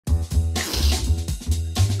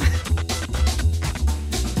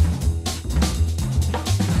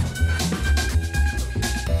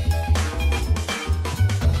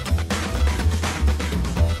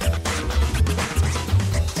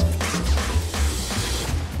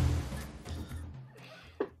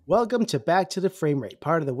Welcome to Back to the Frame Rate,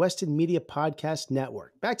 part of the Weston Media Podcast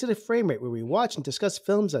Network. Back to the Frame Rate, where we watch and discuss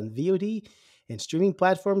films on VOD and streaming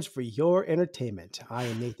platforms for your entertainment. I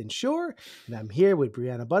am Nathan Shore, and I'm here with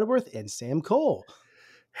Brianna Butterworth and Sam Cole.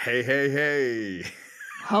 Hey, hey, hey.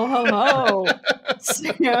 Ho, ho, ho.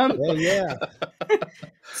 Sam. Yeah.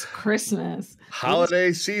 It's Christmas.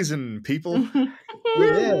 Holiday season, people.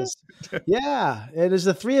 It is. Yeah. It is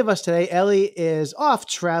the three of us today. Ellie is off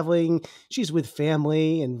traveling. She's with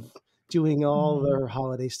family and doing all their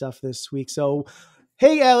holiday stuff this week. So,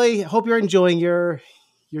 hey, Ellie, hope you're enjoying your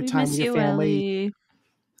time with your family. Ellie.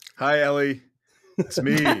 Hi, Ellie. It's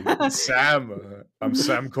me, Sam. I'm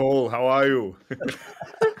Sam Cole. How are you?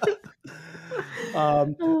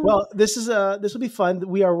 Well, this will be fun.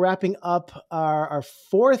 We are wrapping up our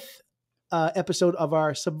fourth episode of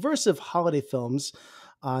our Subversive holiday films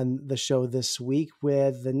on the show this week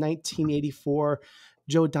with the 1984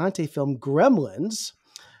 Joe Dante film Gremlins.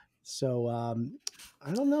 So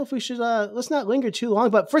I don't know if we should let's not linger too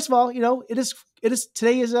long. But first of all, it is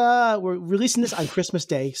today is we're releasing this on Christmas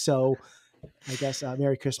Day, so I guess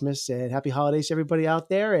Merry Christmas and Happy Holidays to everybody out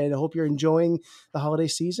there, and I hope you're enjoying the holiday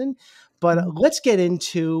season. But let's get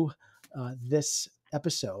into this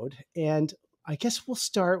episode, and I guess we'll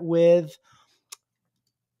start with,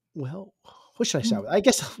 well, what should I start with? I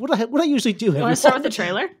guess what I usually do. You want to start with the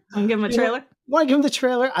trailer? Want to give him a trailer? Want to give him the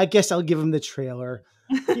trailer? I guess I'll give him the trailer.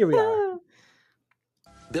 Here we are.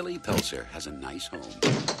 Billy Pelser has a nice home.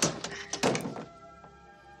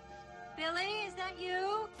 Billy, is that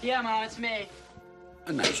you? Yeah, Mom, it's me.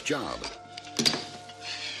 A nice job.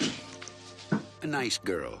 A nice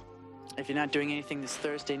girl. If you're not doing anything this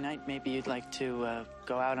Thursday night, maybe you'd like to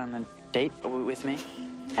go out on a date with me?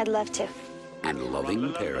 I'd love to. And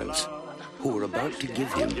loving parents who are about to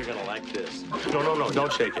give him You're gonna like this. No,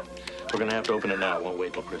 don't shake it. We're gonna have to open it now. It won't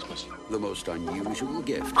wait till Christmas. the most unusual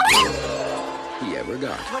gift he ever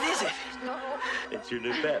got. What is it? It's your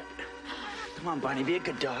new pet. Come on, Barney, be a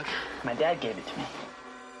good dog. My dad gave it to me.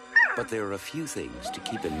 But there are a few things to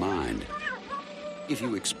keep in mind. If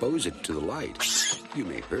you expose it to the light, you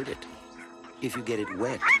may hurt it. If you get it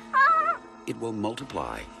wet, it will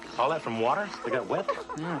multiply. All that from water? They got wet?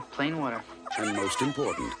 No, plain water. And most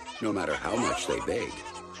important, no matter how much they beg,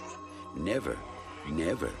 never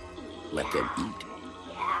let them eat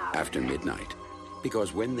after midnight.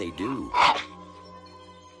 Because when they do,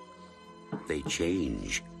 they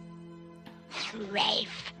change.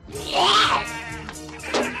 Rafe.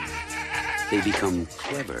 They become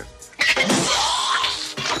clever,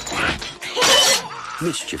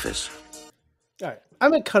 mischievous, All right,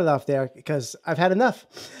 I'm gonna cut it off there because I've had enough.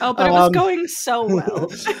 Oh, but it was going so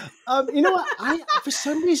well. You know what? For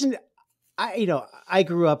some reason, I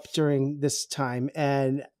grew up during this time,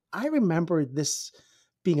 and I remember this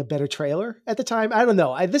being a better trailer at the time. I don't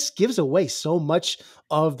know. This gives away so much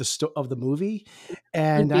of the movie,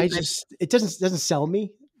 and it doesn't sell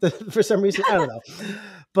me for some reason. I don't know.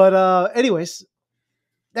 But anyways,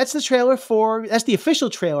 that's the trailer that's the official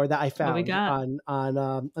trailer that I found on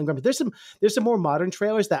Gremlins. There's some more modern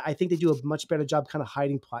trailers that I think they do a much better job kind of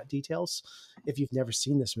hiding plot details if you've never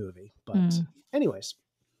seen this movie. But anyways,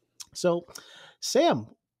 so Sam,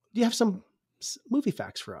 do you have some movie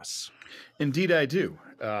facts for us? Indeed, I do.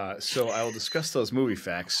 So I will discuss those movie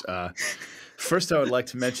facts. First, I would like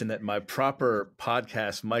to mention that my proper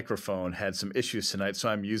podcast microphone had some issues tonight, so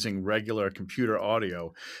I'm using regular computer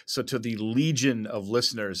audio. So to the legion of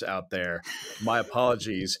listeners out there, my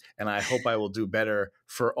apologies, and I hope I will do better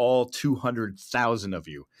for all 200,000 of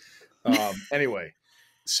you. Anyway,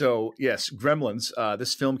 so yes, Gremlins.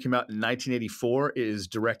 This film came out in 1984. It is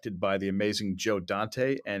directed by the amazing Joe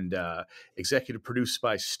Dante and executive produced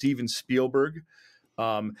by Steven Spielberg.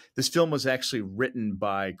 This film was actually written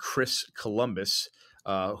by Chris Columbus,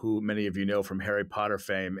 who many of you know from Harry Potter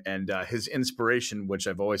fame, and his inspiration, which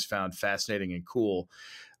I've always found fascinating and cool.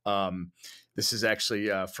 This is actually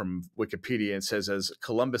from Wikipedia. It says, as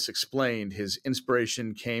Columbus explained, his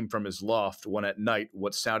inspiration came from his loft when at night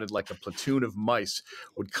what sounded like a platoon of mice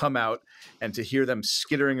would come out, and to hear them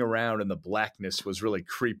skittering around in the blackness was really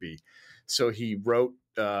creepy. So he wrote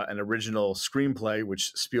an original screenplay,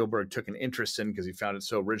 which Spielberg took an interest in because he found it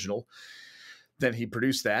so original. Then he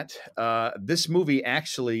produced that. This movie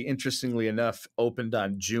actually, interestingly enough, opened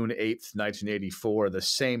on June 8th, 1984, the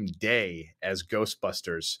same day as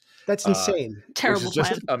Ghostbusters. That's insane. Terrible which is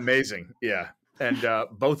just plan. amazing. Yeah. And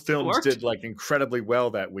both films did like incredibly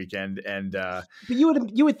well that weekend. And But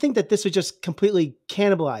you would think that this would just completely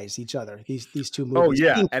cannibalize each other. These two movies. oh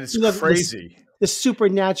yeah, and it's crazy. the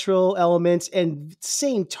supernatural elements and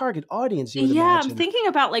same target audience. You would imagine. I'm thinking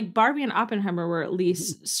about like Barbie and Oppenheimer were at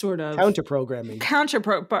least sort of counter programming. I guess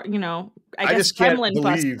just can't Gremlin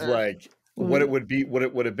believe Buster. like what it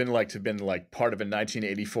would have been like to have been like part of a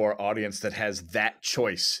 1984 audience that has that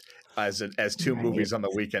choice as two movies on the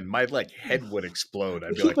weekend. My like head would explode.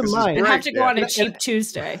 I'd be like, Keep in this mind- is And great. have to go on a cheap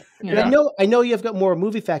Tuesday. And I know you've got more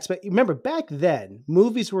movie facts, but remember back then,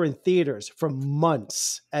 movies were in theaters for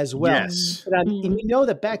months as well. Yes. And you know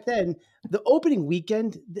that back then, the opening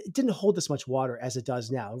weekend it didn't hold this much water as it does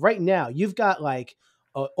now. Right now, you've got like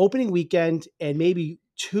an opening weekend and maybe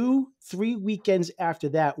 2-3 weekends after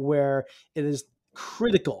that where it is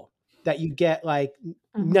critical that you get like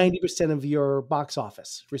 90% of your box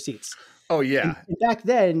office receipts. Oh yeah. And back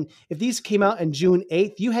then, if these came out on June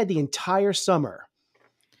 8th, you had the entire summer,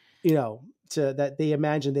 that they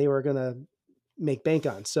imagined they were going to make bank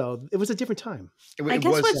on. So it was a different time. I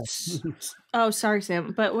guess oh, sorry,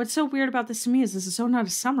 Sam. But what's so weird about this to me is this is so not a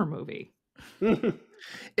summer movie.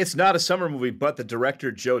 It's not a summer movie, but the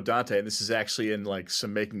director Joe Dante, and this is actually in like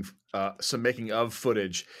some making of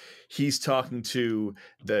footage. He's talking to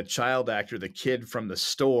the child actor, the kid from the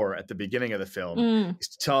store at the beginning of the film.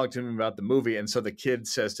 He's talking to him about the movie, and so the kid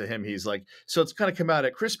says to him, he's like, "So it's going to come out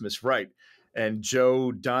at Christmas, right?" And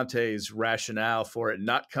Joe Dante's rationale for it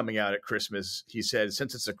not coming out at Christmas, he said,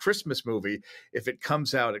 since it's a Christmas movie, if it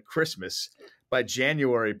comes out at Christmas, by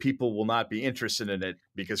January, people will not be interested in it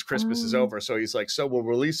because Christmas is over. So he's like, so we'll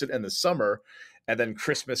release it in the summer, and then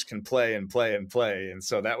Christmas can play and play and play. And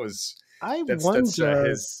so that's his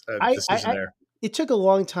decision there. It took a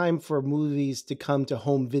long time for movies to come to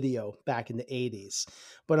home video back in the 80s.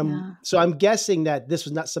 But I'm guessing that this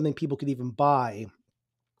was not something people could even buy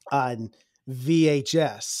on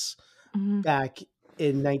VHS back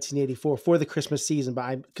in 1984 for the Christmas season.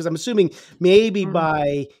 Because I'm assuming maybe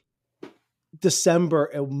by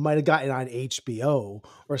December it might have gotten on HBO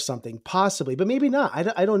or something, possibly, but maybe not.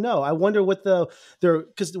 I don't know. I wonder what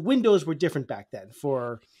because the windows were different back then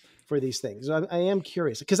for these things. I am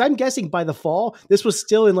curious because I'm guessing by the fall this was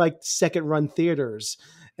still in like second run theaters,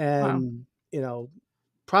 and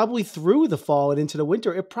probably through the fall and into the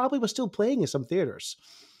winter it probably was still playing in some theaters.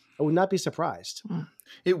 I would not be surprised.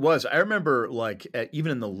 It was. I remember like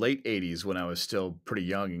even in the late 80s when I was still pretty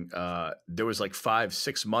young, there was like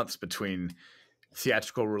 5-6 months between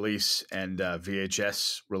theatrical release and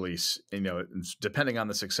VHS release, depending on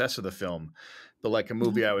the success of the film. But like a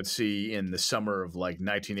movie I would see in the summer of like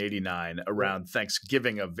 1989 around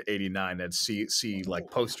Thanksgiving of 89, I'd see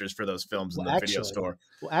like posters for those films in the video store.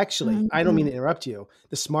 Well, actually, I don't mean to interrupt you.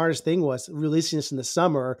 The smartest thing was releasing this in the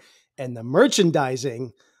summer and the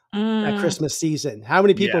merchandising at Christmas season. How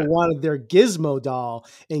many people wanted their Gizmo doll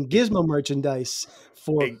and Gizmo merchandise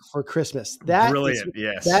for Christmas? That brilliant.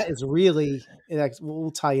 Yes. That is really,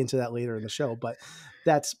 we'll tie into that later in the show, but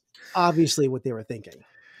that's obviously what they were thinking.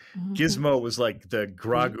 Gizmo was like the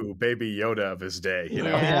Grogu baby Yoda of his day,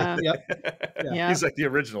 Yeah. Yeah. He's like the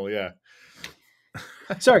original. Yeah.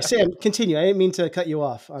 Sorry, Sam, continue. I didn't mean to cut you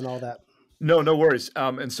off on all that. No worries.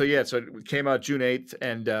 And so it came out June 8th,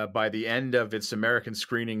 and by the end of its American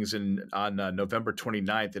screenings on November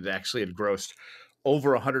 29th, it actually had grossed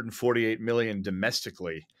over 148 million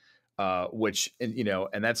domestically, which and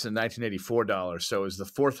that's in 1984 dollars. So it was the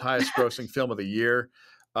fourth highest grossing film of the year.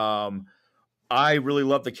 I really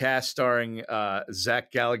love the cast starring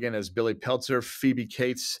Zach Galligan as Billy Peltzer, Phoebe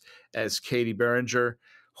Cates as Katie Berenger,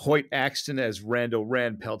 Hoyt Axton as Randall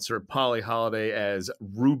Rand Peltzer, Polly Holiday as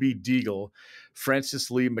Ruby Deagle, Francis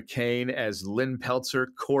Lee McCain as Lynn Peltzer,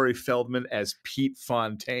 Corey Feldman as Pete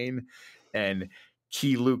Fontaine, and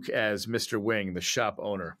Key Luke as Mr. Wing, the shop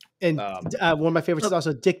owner. And one of my favorites is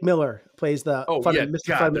also Dick Miller plays the Mr.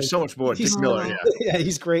 God, there's so much more. Dick Miller, yeah,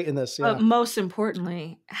 he's great in this. Yeah. But most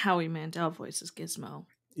importantly, Howie Mandel voices Gizmo.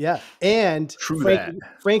 Yeah, and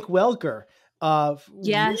Frank Welker.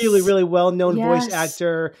 Yes. Really, really well-known voice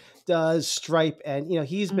actor, does Stripe, and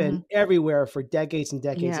he's been everywhere for decades and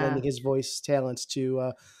decades, lending his voice talents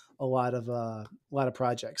to a lot of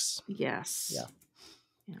projects. Yes.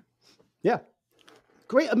 Yeah.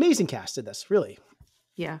 Great, amazing cast in this, really.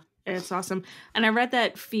 Yeah, it's awesome. And I read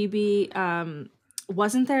that Phoebe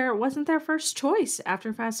wasn't their first choice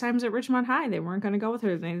after Fast Times at Ridgemont High. They weren't going to go with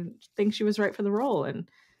her. They think she was right for the role, and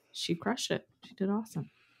she crushed it. She did awesome.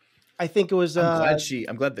 I think it was.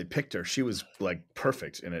 I'm glad they picked her. She was like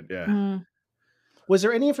perfect in it. Yeah. Was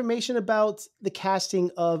there any information about the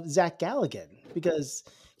casting of Zach Galligan? Because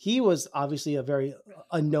he was obviously a very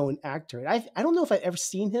unknown actor. I don't know if I've ever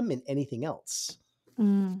seen him in anything else.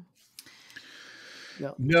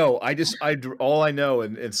 No. No, all I know,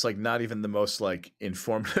 and it's like not even the most like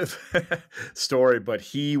informative story, but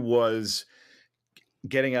he was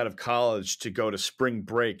getting out of college to go to spring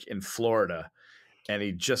break in Florida, and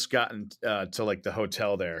he just gotten to like the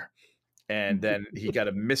hotel there. And then he got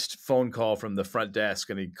a missed phone call from the front desk,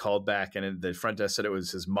 and he called back, and the front desk said it was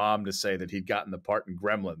his mom to say that he'd gotten the part in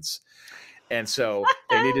Gremlins. And so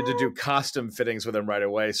they needed to do costume fittings with him right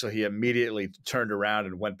away. So he immediately turned around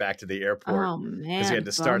and went back to the airport Oh man, because he had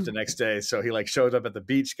to start the next day. So he like showed up at the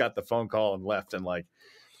beach, got the phone call, and left. And like,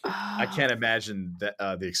 I can't imagine that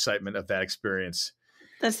the excitement of that experience.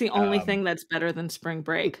 That's the only thing that's better than Spring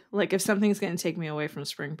Break. Like, if something's going to take me away from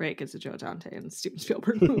Spring Break, it's a Joe Dante and Steven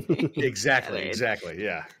Spielberg movie. Exactly.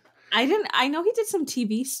 Yeah. I know he did some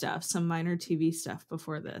TV stuff, some minor TV stuff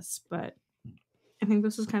before this, but I think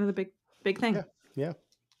this was kind of the big thing. Yeah.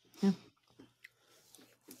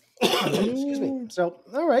 Excuse me. So,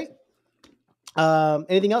 all right.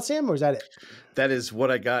 Anything else, Sam, or is that it? That is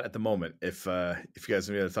what I got at the moment. If you guys have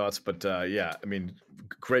any other thoughts, but yeah, I mean,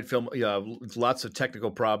 great film. Yeah, lots of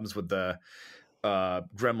technical problems with the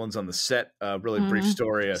Gremlins on the set. Really brief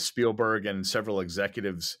story. Spielberg and several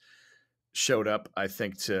executives showed up, I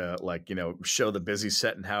think, to like show the busy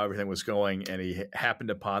set and how everything was going, and he happened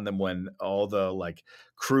upon them when all the like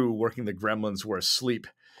crew working the Gremlins were asleep,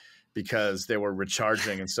 because they were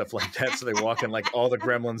recharging and stuff like that. So they walk in, like all the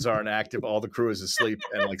Gremlins are inactive, all the crew is asleep,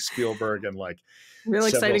 and like Spielberg and like real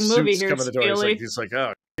exciting movie here. Come in the door. He's like,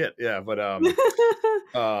 oh shit, yeah. But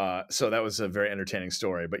so that was a very entertaining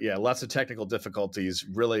story. But yeah, lots of technical difficulties.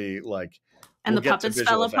 Really like, and the puppets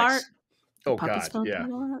fell apart. Oh god, yeah,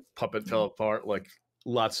 puppet fell apart. Like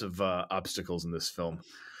lots of obstacles in this film.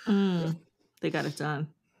 They got it done.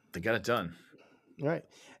 All right.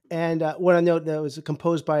 And want to note that it was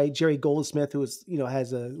composed by Jerry Goldsmith, who was,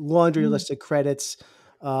 has a laundry list of credits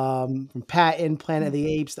from Patton, Planet of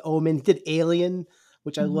the Apes, The Omen. He did Alien,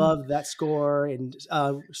 which I love that score, and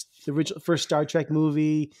the original first Star Trek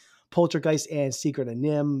movie, Poltergeist, and Secret of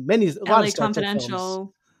NIMH. A lot of Star Confidential. Trek films.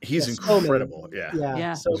 He's incredible.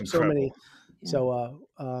 Yeah. So many.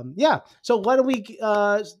 Yeah. So why don't we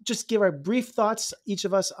just give our brief thoughts, each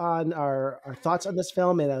of us, on our thoughts on this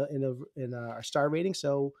film in our star rating.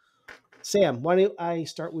 So, Sam, why don't I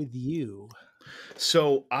start with you?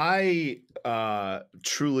 So I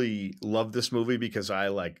truly love this movie because I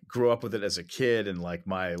like grew up with it as a kid, and like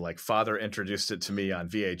my like father introduced it to me on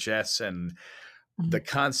VHS, and the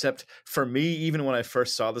concept for me, even when I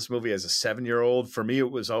first saw this movie as a 7-year-old, for me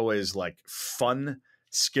it was always like fun,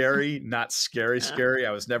 scary, not scary.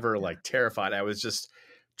 I was never like terrified. I was just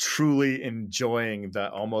truly enjoying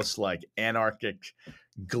the almost like anarchic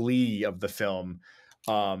glee of the film.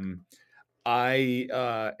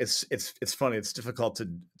 It's funny. It's difficult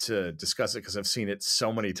to discuss it because I've seen it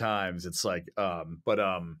so many times. It's like,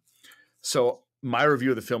 so my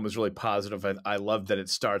review of the film is really positive. I love that it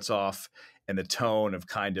starts off in the tone of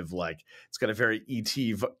kind of like, it's got a very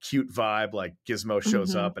E.T. cute vibe, like Gizmo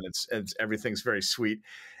shows up and it's everything's very sweet.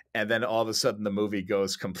 And then all of a sudden the movie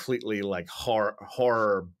goes completely like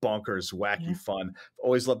horror bonkers, wacky fun. I've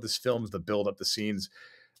always loved this film, the build up, the scenes.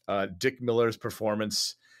 Dick Miller's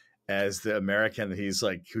performance as the American, he's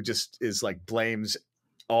like, who just is like blames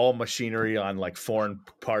all machinery on like foreign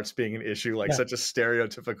parts being an issue, like such a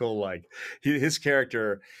stereotypical, like his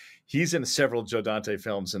character, he's in several Joe Dante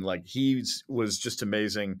films, and like was just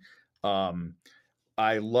amazing.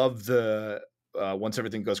 I love the once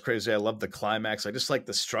everything goes crazy, I love the climax. I just like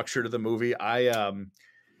the structure to the movie.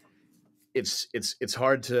 It's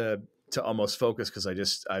hard to almost focus because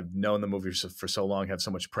I've known the movie for so long, have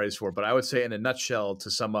so much praise for it. But I would say in a nutshell, to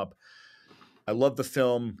sum up, I love the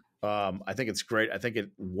film. I think it's great. I think it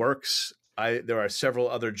works. There are several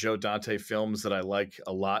other Joe Dante films that I like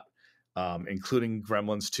a lot, including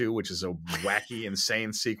Gremlins 2, which is a wacky,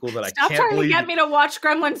 insane sequel that Stop I can't believe. Stop trying to get me to watch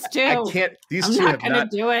Gremlins 2. I can't. I'm not going to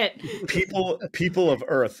do it. People of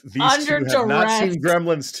Earth. These Under two have not duress. seen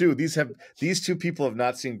Gremlins 2. These two people have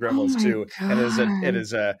not seen Gremlins 2,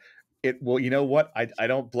 and well, you know what? I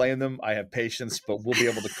don't blame them. I have patience, but we'll be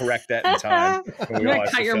able to correct that in time. I'm going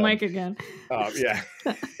to cut your mic again. Yeah,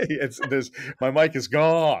 my mic is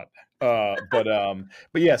gone. But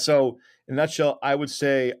yeah. So in a nutshell, I would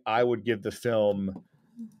say I would give the film,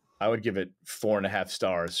 I would give it 4.5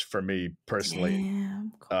 stars for me personally.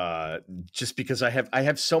 Damn. Just because I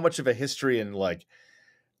have so much of a history and like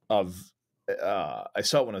I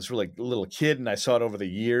saw it when I was really a little kid, and I saw it over the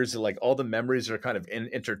years. Like all the memories are kind of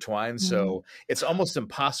intertwined, so it's almost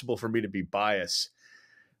impossible for me to be biased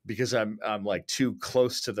because I'm like too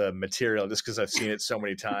close to the material just because I've seen it so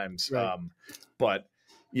many times. Right. But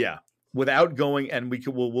yeah, without going, and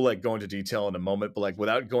we'll like go into detail in a moment, but like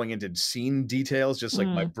without going into scene details, just like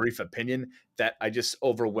my brief opinion, that I just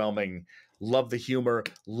overwhelming love the humor,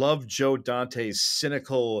 love Joe Dante's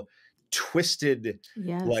cynical, twisted,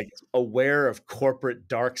 like aware of corporate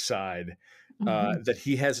dark side that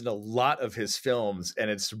he has in a lot of his films,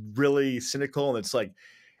 and it's really cynical, and it's like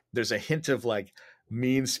there's a hint of like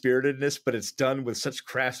mean-spiritedness, but it's done with such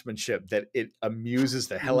craftsmanship that it amuses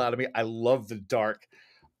the hell out of me. I love the dark.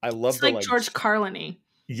 I love it's like George Carlin-y.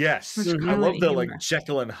 Yes. I love the like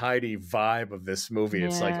Jekyll and Hyde vibe of this movie.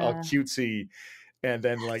 It's like all cutesy, and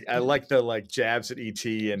then like I like the like jabs at ET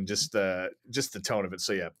and just the tone of it.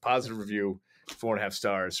 So yeah, positive review, 4.5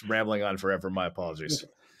 stars. Rambling on forever. My apologies.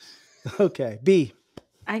 Okay, B.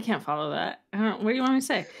 I can't follow that. I don't. What do you want me to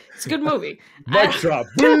say? It's a good movie. Mic drop.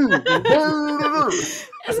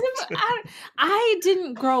 I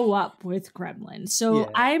didn't grow up with Gremlins, so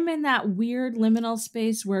I'm in that weird liminal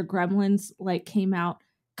space where Gremlins like came out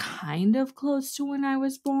kind of close to when I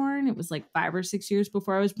was born. It was like 5 or 6 years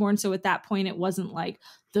before I was born. So at that point, it wasn't like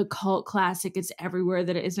the cult classic. It's everywhere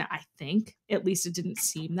that it is now. I think at least it didn't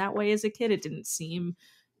seem that way as a kid. It didn't seem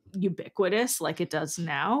ubiquitous like it does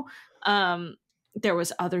now. There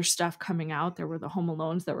was other stuff coming out. There were the Home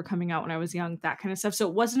Alones that were coming out when I was young, that kind of stuff. So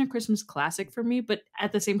it wasn't a Christmas classic for me, but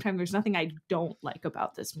at the same time, there's nothing I don't like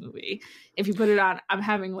about this movie. If you put it on, I'm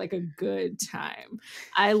having like a good time.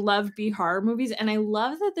 I love B horror movies, and I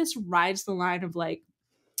love that this rides the line of like,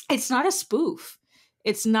 it's not a spoof.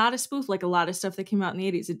 It's not a spoof like a lot of stuff that came out in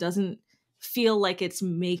the 80s. It doesn't feel like it's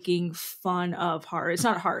making fun of horror. It's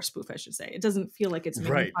not a horror spoof, I should say. It doesn't feel like it's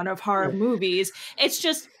making fun of horror movies. It's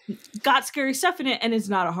just got scary stuff in it, and it's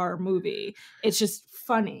not a horror movie. It's just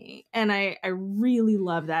funny. And I really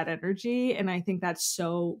love that energy. And I think that's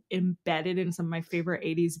so embedded in some of my favorite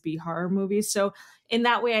 80s B horror movies. So in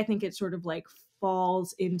that way, I think it sort of like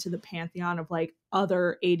falls into the pantheon of like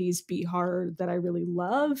other 80s B horror that I really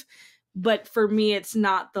love. But for me, it's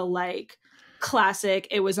not the like classic,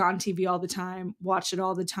 it was on TV all the time, watch it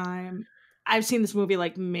all the time. I've seen this movie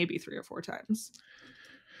like maybe 3 or 4 times.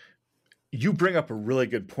 You bring up a really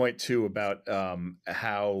good point too about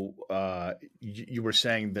how you were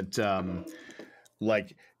saying that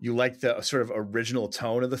like you like the sort of original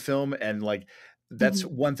tone of the film, and like that's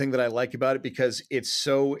one thing that I like about it, because it's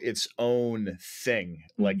so its own thing.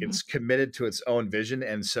 Like it's committed to its own vision,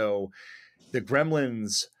 and so the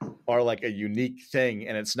Gremlins are like a unique thing,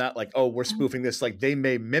 and it's not like, oh, we're spoofing this. Like they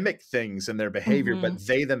may mimic things in their behavior, but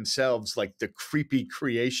they themselves, like the creepy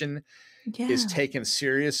creation is taken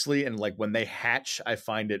seriously. And like when they hatch, I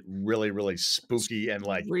find it really, really spooky and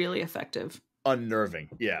like really effective, unnerving.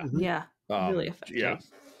 Yeah. Really effective.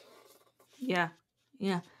 Yeah.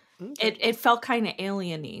 It felt kind of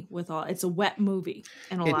alien-y with all. It's a wet movie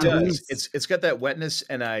in a lot of ways. It's got that wetness,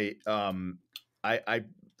 and I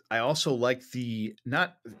also like the,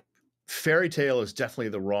 not fairy tale is definitely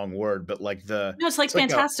the wrong word, but like it's like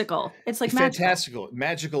fantastical. It's like fantastical,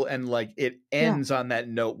 magical, and like it ends on that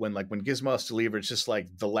note when Gizmo has to leave, it's just like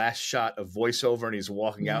the last shot of voiceover and he's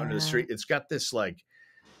walking out into the street. It's got this like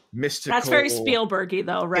mystical. That's very Spielbergy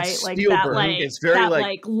though, right? It's like Spielberg. That, like it's very that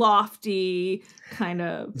like lofty kind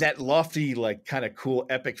of like kind of cool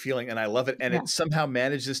epic feeling, and I love it. And it somehow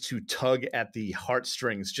manages to tug at the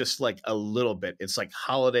heartstrings just like a little bit. It's like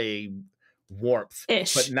holiday warmth,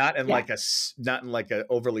 but not in like a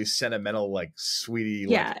overly sentimental like sweetie.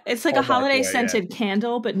 Like, it's like a holiday scented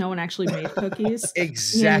candle, but no one actually made cookies.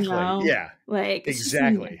 Exactly. You know? Yeah. Like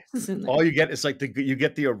exactly. All you get is like you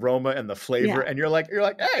get the aroma and the flavor, and you're like,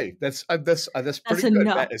 hey, that's pretty good.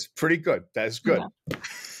 That is pretty good. That is good.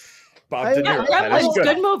 Bob De Niro. That is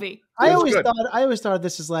good movie. I always thought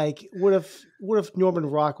this is like what if Norman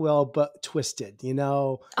Rockwell but twisted, you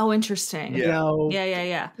know? Oh, interesting. You know,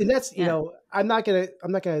 yeah. And that's you know, I'm not gonna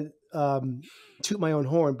toot my own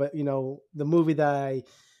horn, but you know, the movie that I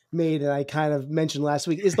made and I kind of mentioned last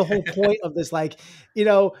week is the whole point of this. Like, you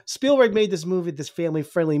know, Spielberg made this movie, this family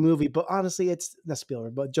friendly movie, but honestly, it's not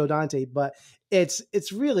Spielberg, but Joe Dante, but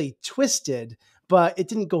it's really twisted. But it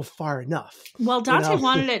didn't go far enough. Well, Dante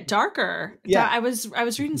wanted it darker. Yeah, I was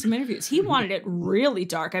reading some interviews. He wanted it really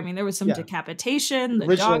dark. I mean, there was some decapitation.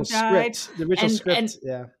 The dog died. The original script.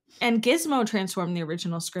 And Gizmo transformed the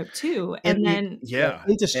original script too. And then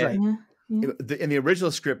into strike. In the original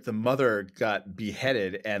script, the mother got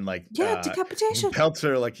beheaded, and like decapitation.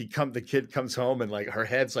 Peltzer, like the kid comes home and like her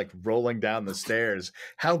head's like rolling down the stairs.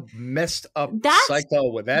 How messed up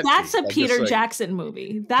psycho would that be? That's a Peter Jackson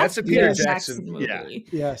movie. That's a Peter Jackson movie. Yeah.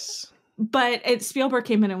 Yes. But Spielberg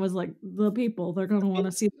came in and was like, the people, they're going to want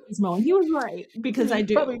to see Gizmo. And he was right, because I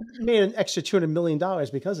do. Probably made an extra $200 million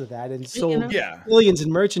because of that and sold Yeah. millions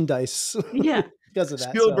in merchandise. Yeah. Because of that.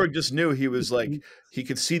 Spielberg just knew he was like, he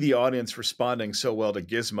could see the audience responding so well to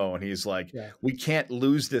Gizmo. And he's like, we can't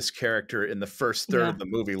lose this character in the first third of the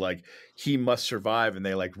movie. Like, he must survive. And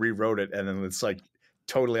they like rewrote it. And then it's like,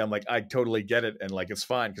 totally, I'm like, I totally get it. And like, it's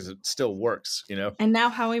fine because it still works, you know? And now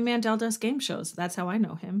Howie Mandel does game shows. That's how I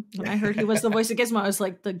know him. When I heard he was the voice of Gizmo, I was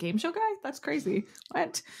like, the game show guy? That's crazy.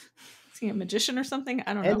 What? Is he a magician or something?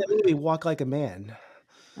 I don't know. And the movie Walk Like a Man.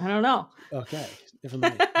 I don't know. Okay. Never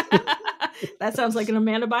mind. That sounds like an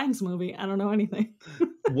Amanda Bynes movie. I don't know anything.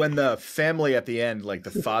 When the family at the end, like the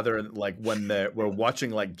father, like when we're watching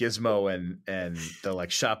like Gizmo and the like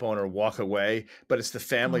shop owner walk away, but it's the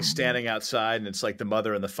family standing outside and it's like the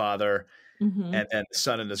mother and the father and the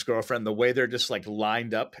son and his girlfriend, the way they're just like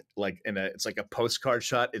lined up, like it's like a postcard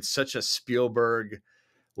shot. It's such a Spielberg,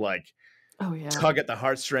 like, tug at the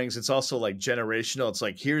heartstrings. It's also like generational. It's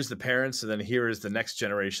like, here's the parents and then here is the next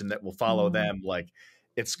generation that will follow them. Like,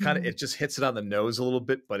 it's kind of, it just hits it on the nose a little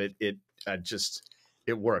bit, but it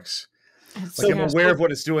works. Like, I'm aware of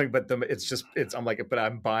what it's doing, but I'm like, but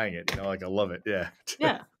I'm buying it, you know, like I love it. Yeah.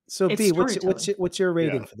 Yeah. So B, what's your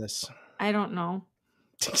rating for this? I don't know.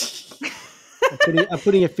 I'm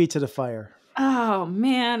putting your feet to the fire. Oh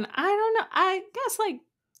man. I don't know. I guess like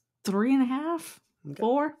 3.5,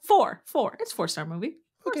 4. It's 4-star movie.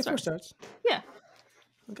 4 stars. Yeah.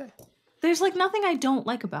 Okay. There's like nothing I don't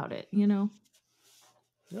like about it, you know?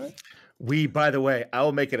 All right. By the way, I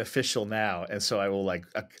will make it official now. And so I will like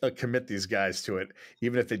commit these guys to it,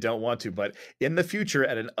 even if they don't want to. But in the future,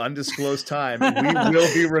 at an undisclosed time, we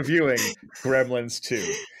will be reviewing Gremlins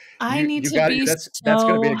 2. That's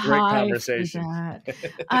going to be a great conversation.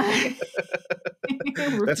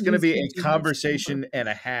 That's going to be a conversation and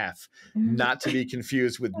a half, not to be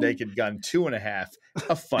confused with Naked Gun 2.5,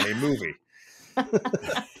 a funny movie.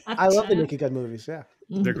 I love the Naked Gun movies. Yeah.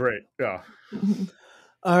 They're great. Yeah.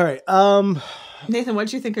 All right. Nathan, what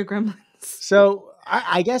did you think of Gremlins? So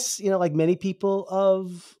I guess, you know, like many people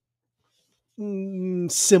of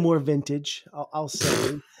similar vintage, I'll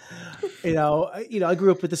say, you know, I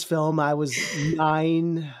grew up with this film. I was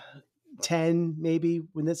 9, 10, maybe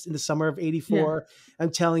in the summer of '84. Yeah.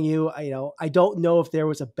 I'm telling you, I don't know if there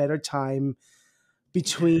was a better time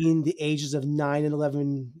between the ages of 9 and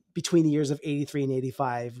 11, between the years of '83 and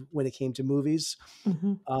 '85 when it came to movies.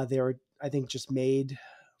 They were, I think, just made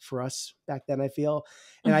for us back then, I feel.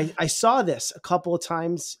 And I saw this a couple of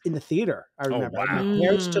times in the theater. I remember my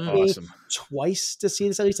parents took me twice to see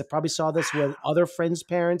this. At least I probably saw this with other friends'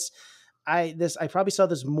 parents. I probably saw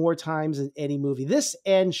this more times than any movie. This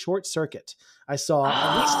and Short Circuit, I saw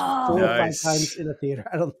at least 4 or 5 times in a theater.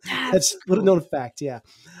 That's a little known fact. Yeah.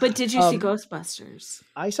 But did you see Ghostbusters?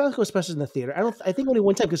 I saw Ghostbusters in the theater. I think only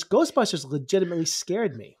one time, because Ghostbusters legitimately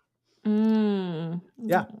scared me.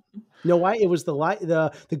 Yeah. You know why? It was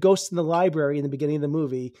the ghost in the library in the beginning of the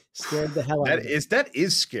movie scared the hell out of me. That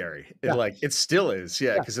is scary. It still is.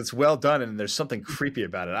 Yeah. Because it's well done and there's something creepy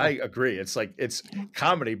about it. I agree. It's like, it's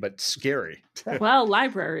comedy, but scary. Well,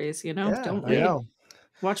 libraries, you know, don't read.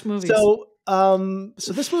 Watch movies. So,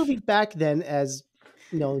 so this movie back then, as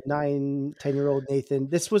you know, 9, 10-year-old Nathan,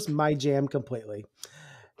 this was my jam completely.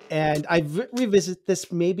 And I revisit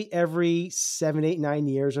this maybe every 7, 8, 9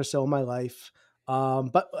 years or so in my life.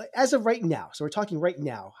 But as of right now, so we're talking right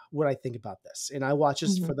now, what I think about this. And I watched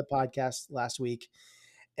this for the podcast last week.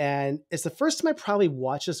 And it's the first time I probably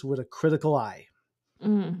watched this with a critical eye,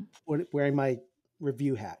 wearing my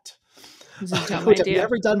review hat. Which I've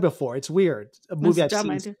never done before. It's weird. A movie I've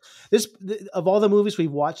seen. This, of all the movies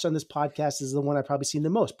we've watched on this podcast, is the one I've probably seen the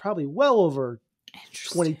most, probably well over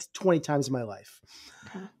 20 times in my life.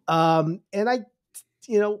 Okay. And I,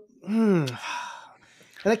 and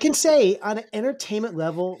I can say on an entertainment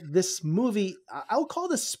level, this movie, I'll call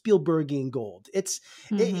this Spielbergian gold. It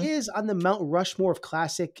is on the Mount Rushmore of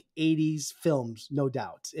classic 80s films, no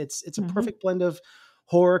doubt. It's a perfect blend of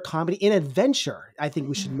horror, comedy, and adventure. I think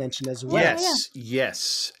we should mention as well.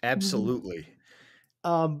 Yes, absolutely.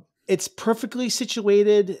 It's perfectly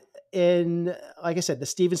situated in, like I said, the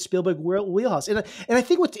Steven Spielberg wheelhouse. And I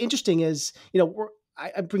think what's interesting is,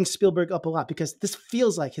 I bring Spielberg up a lot because this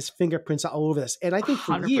feels like his fingerprints are all over this. And I think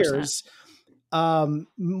for 100%. Years,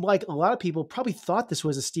 like a lot of people probably thought this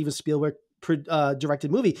was a Steven Spielberg directed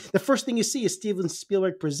movie. The first thing you see is Steven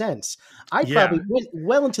Spielberg Presents. I probably went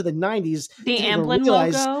well into the 90s the Amblin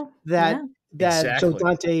logo that Joe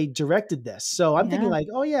Dante directed this. So I'm thinking like,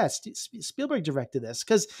 oh yeah, Spielberg directed this,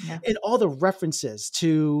 because in all the references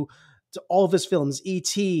to to all of his films,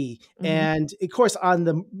 E.T., and of course on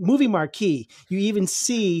the movie marquee, you even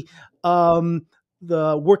see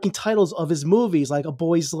the working titles of his movies, like A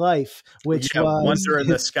Boy's Life, which was Wonder in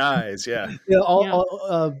the Skies. Yeah. you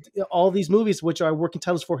know, all these movies, which are working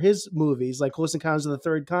titles for his movies, like Close Encounters of the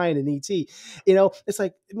Third Kind and E.T. You know, it's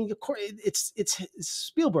like, I mean, of course, it's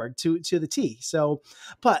Spielberg to the T. So,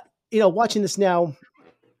 but you know, watching this now,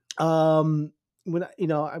 when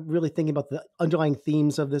I'm really thinking about the underlying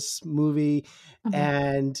themes of this movie,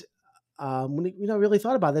 and when I really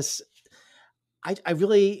thought about this, I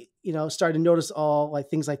really, started to notice all like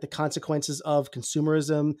things like the consequences of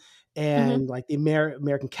consumerism and like the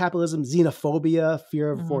American capitalism, xenophobia,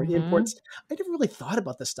 fear of foreign imports. I never really thought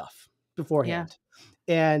about this stuff beforehand.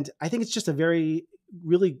 And I think it's just a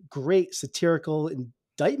really great satirical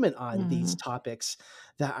indictment on these topics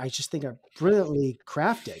that I just think are brilliantly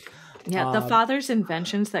crafted. Yeah, the father's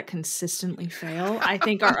inventions that consistently fail, I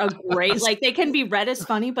think, are a great, like, they can be read as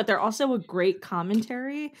funny, but they're also a great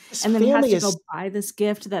commentary. And then he has to go buy this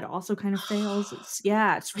gift that also kind of fails.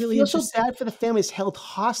 It's really I feel so bad for the family is held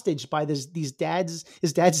hostage by his dad's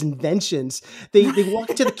inventions. They walk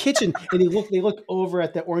into the kitchen and they look over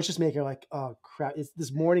at the orange juice maker like, oh crap,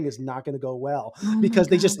 this morning is not going to go well, because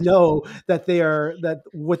they just know that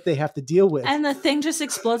what they have to deal with. And the thing just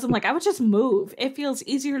explodes. I'm like, I would just move. It feels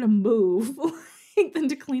easier to move than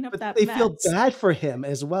to clean up that they mess. feel bad for him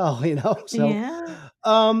as well,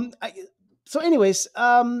 So anyways,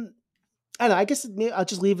 I don't know. I guess I'll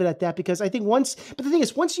just leave it at that, because I think once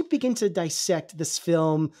you begin to dissect this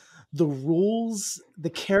film, the rules, the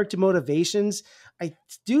character motivations, I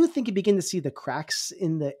do think you begin to see the cracks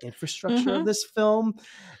in the infrastructure of this film.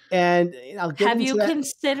 And I'll get Have into you that.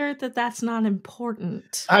 considered that that's not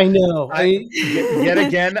important? I know. Yet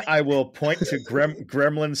again, I will point to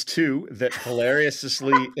Gremlins 2 that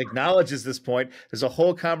hilariously acknowledges this point. There's a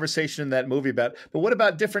whole conversation in that movie about, but what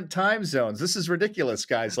about different time zones? This is ridiculous,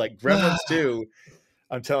 guys. Like Gremlins 2,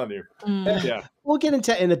 I'm telling you. Yeah. We'll get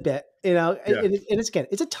into it in a bit, and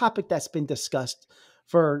it's a topic that's been discussed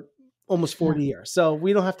for almost 40 years. So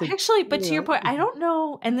we don't have to actually, but to your point, I don't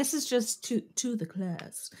know, and this is just to the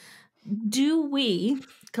class. Do we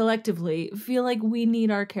collectively feel like we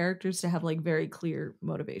need our characters to have like very clear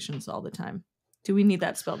motivations all the time? Do we need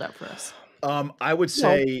that spelled out for us? I would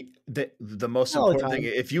say that the most important thing,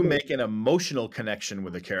 if you make an emotional connection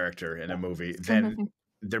with a character in a movie, then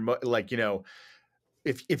they're like,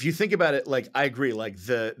 if you think about it, like, I agree, like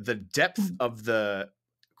the depth of the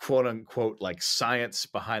quote unquote like science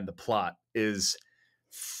behind the plot is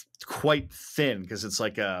quite thin, because it's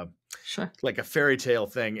like a fairy tale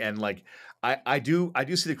thing. And like I do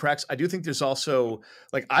see the cracks. I do think there's also,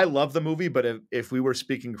 like, I love the movie, but if we were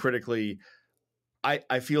speaking critically,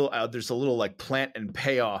 I feel there's a little like plant and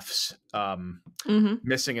payoffs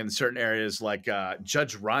missing in certain areas. Like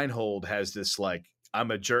Judge Reinhold has this like I'm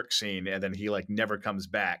a jerk scene, and then he like never comes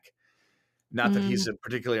back. Not that he's a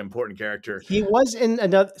particularly important character. He was in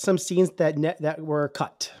some scenes that were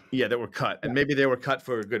cut. Yeah, that were cut, and maybe they were cut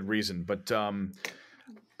for a good reason. But so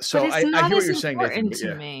but I hear what you're saying, Nathan.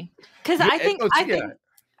 To me, because I think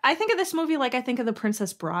of this movie like I think of The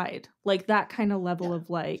Princess Bride, like that kind of level of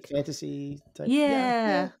like fantasy type.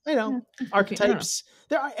 Yeah. I know archetypes.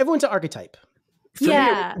 Everyone's an archetype.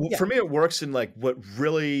 For me, it works in like what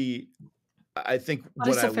really. I think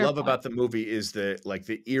what I love about the movie is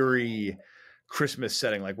the eerie Christmas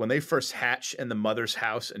setting. Like when they first hatch in the mother's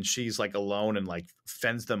house and she's like alone and like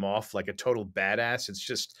fends them off like a total badass. It's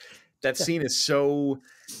just that scene is so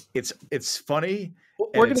it's funny.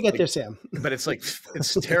 We're gonna get there, Sam. But it's like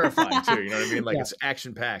it's terrifying too. You know what I mean? Like it's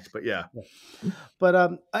action packed. But yeah.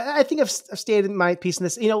 But I think I've stated my piece in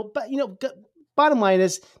this. Bottom line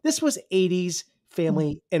is this was 80s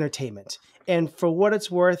family entertainment. And for what it's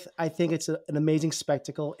worth, I think it's an amazing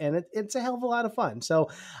spectacle, and it's a hell of a lot of fun. So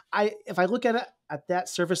if I look at it at that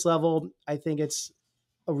surface level, I think it's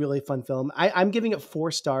a really fun film. I'm giving it 4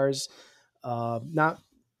 stars. 4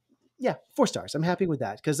 stars. I'm happy with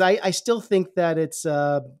that, because I still think that it's,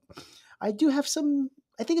 I do have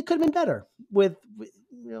I think it could have been better with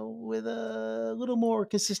a little more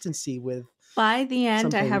consistency with. By the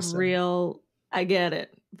end, I have real, I get it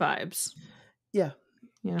vibes. Yeah.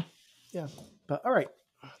 Yeah. Yeah, but all right.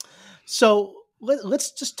 So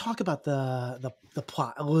let's just talk about the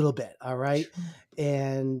plot a little bit. All right,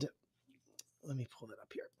 and let me pull that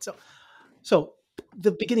up here. So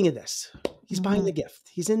the beginning of this, he's buying the gift.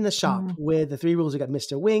 He's in the shop with the 3 rules. We got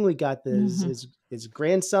Mr. Wing. We got his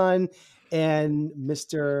grandson and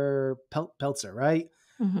Mr. Peltzer. Right.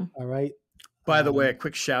 All right. By the way, a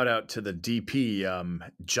quick shout out to the DP,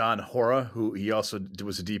 John Hora, who he also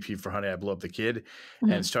was a DP for Honey, I Blew Up the Kid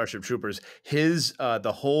and Starship Troopers. His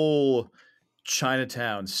the whole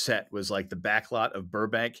Chinatown set was like the backlot of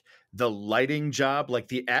Burbank. The lighting job, like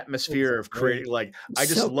the atmosphere of creating, like I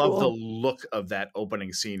just love the look of that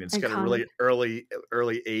opening scene. It's got a really early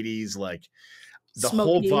 80s, like the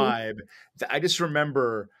whole vibe. I just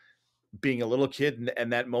remember being a little kid,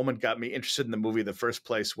 and that moment got me interested in the movie in the first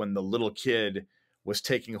place when the little kid was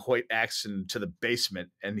taking Hoyt Axton to the basement,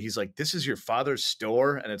 and he's like, "This is your father's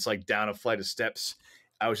store," and it's like down a flight of steps.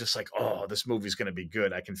 I was just like, "Oh, this movie's going to be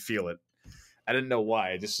good. I can feel it." I didn't know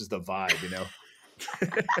why. This is the vibe, you know?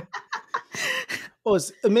 Well,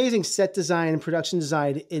 it's amazing set design and production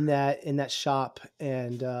design in that shop.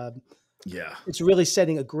 And it's really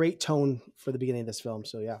setting a great tone for the beginning of this film.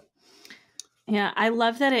 So, yeah. Yeah, I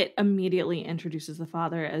love that it immediately introduces the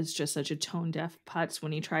father as just such a tone-deaf putz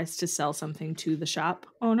when he tries to sell something to the shop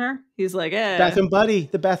owner. He's like, bathroom buddy,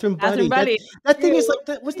 the bathroom buddy. That thing is like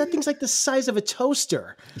that thing's like the size of a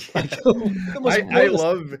toaster. Like, I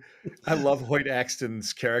love Hoyt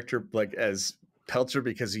Axton's character, like as Peltzer,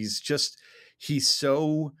 because he's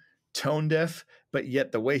so tone deaf, but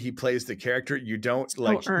yet the way he plays the character, you don't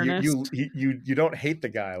like you don't hate the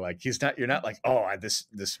guy. Like you're not like, oh, this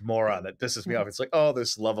moron that pisses me off. It's like, oh,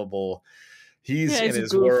 this lovable. He's in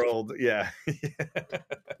his world. Yeah.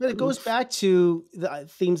 But it goes back to the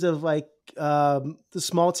themes of like the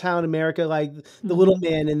small town America, like the little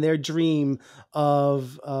man and their dream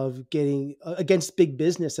of getting against big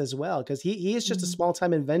business as well. Because he is just a small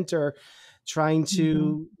time inventor trying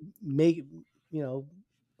to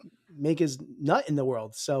make his nut in the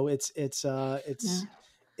world. So it is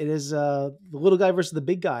the little guy versus the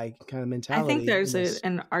big guy kind of mentality. I think there's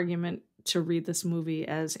an argument to read this movie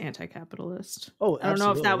as anti-capitalist. Oh, I don't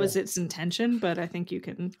know if that was its intention, but I think you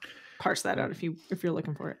can parse that out if you're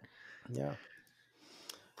looking for it. Yeah.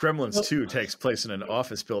 Gremlins 2 takes place in an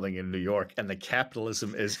office building in New York, and the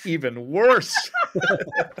capitalism is even worse.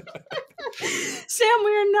 Sam,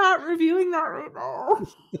 we are not reviewing that right now.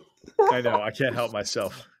 I know. I can't help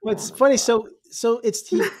myself. Well, it's funny. So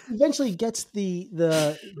he eventually gets the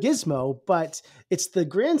gizmo, but it's the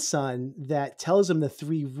grandson that tells him the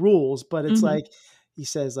 3 rules. But it's like he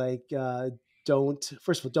says, like, don't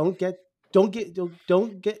get.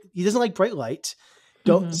 He doesn't like bright light.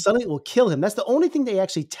 Sunlight will kill him. That's the only thing they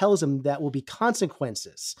actually tells him that will be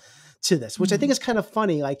consequences to this, which I think is kind of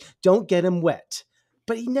funny. Like, don't get him wet.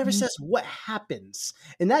 But he never says what happens.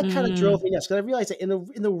 And that kind of drove me nuts, because I realized that in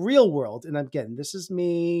the real world, and again, this is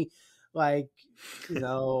me, like,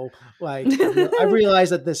 I realize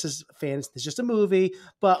that this is it's just a movie,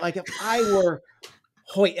 but like if I were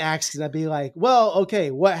Hoyt Axton, I'd be like, well, okay,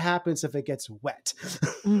 what happens if it gets wet?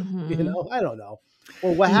 I don't know.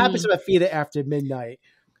 Or what happens if I feed it after midnight?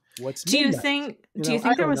 Do you think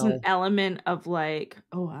there was an element of like,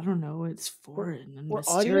 oh, I don't know, it's foreign and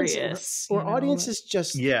mysterious? Audiences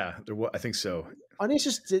just... Yeah, I think so.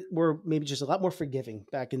 Audiences were maybe just a lot more forgiving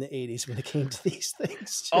back in the 80s when it came to these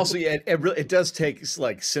things, too. Also, yeah, it does take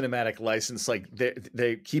like cinematic license. Like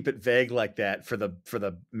they keep it vague like that for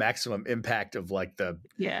the maximum impact of like the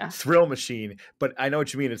thrill machine. But I know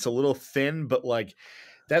what you mean. It's a little thin, but like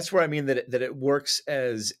that's where I mean that it works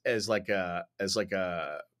as like a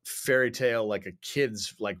fairy tale, like a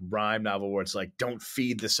kid's like rhyme novel where it's like, don't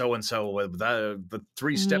feed the so and so with the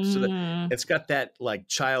 3 steps to the. It's got that like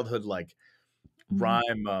childhood like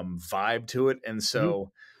rhyme vibe to it, and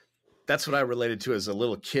so that's what I related to as a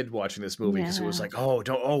little kid watching this movie, because it was like,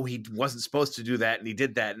 he wasn't supposed to do that and he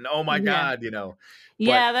did that, and oh my god,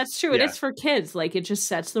 Yeah, that's true. It is for kids. Like, it just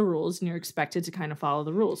sets the rules and you're expected to kind of follow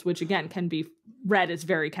the rules, which again can be read as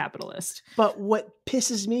very capitalist. But what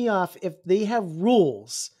pisses me off, if they have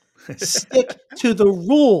rules, stick to the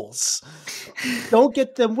rules. Don't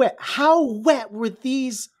get them wet. How wet were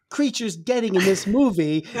these creatures getting in this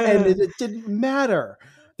movie? And it didn't matter.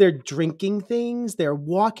 They're drinking things. They're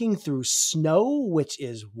walking through snow, which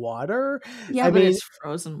is water. Yeah, but it's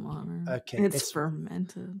frozen water. Okay. It's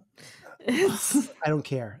fermented. I don't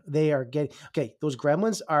care. They are getting... Okay, those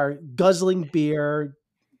gremlins are guzzling beer,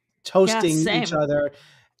 toasting each other.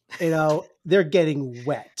 They're getting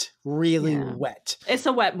wet. Really wet. It's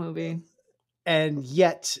a wet movie. And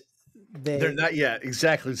yet... They're not yet.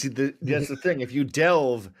 Exactly. See, that's the thing. If you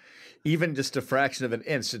delve even just a fraction of an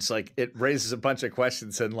inch, it's like it raises a bunch of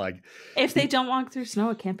questions, and like if they don't walk through snow,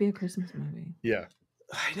 it can't be a Christmas movie. Yeah,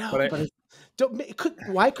 I know. But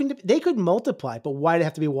why couldn't they could multiply? But why'd it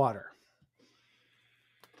have to be water?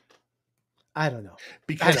 I don't know.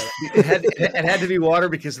 Because it had to be water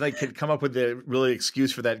because they could come up with the really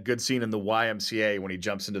excuse for that good scene in the YMCA when he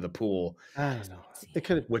jumps into the pool. I don't know. It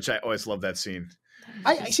could have. Which I always love that scene.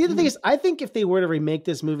 I see. The thing is, I think if they were to remake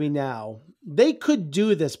this movie now, they could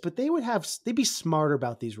do this, but they'd be smarter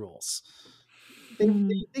about these rules.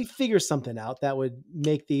 They figure something out that would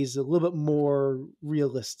make these a little bit more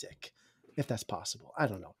realistic, if that's possible. I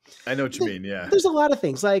don't know. I know what you mean. Yeah. There's a lot of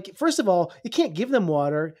things. Like, first of all, you can't give them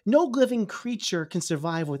water. No living creature can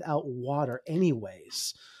survive without water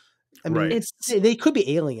anyways. I mean, they could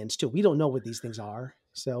be aliens too. We don't know what these things are.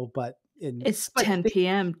 So, it's 10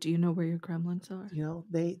 p.m. Do you know where your gremlins are? You know,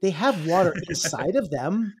 they have water inside of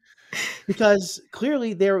them. Because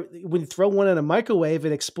clearly when you throw one in a microwave,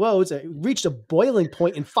 it explodes. It reached a boiling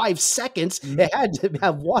point in 5 seconds. It had to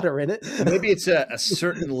have water in it. Maybe it's a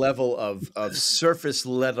certain level of surface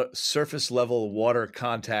level water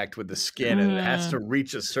contact with the skin, and it has to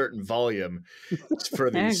reach a certain volume for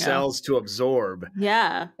the cells to absorb.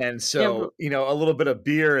 Yeah. And so, a little bit of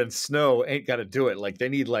beer and snow ain't got to do it. Like they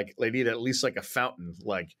need at least like a fountain,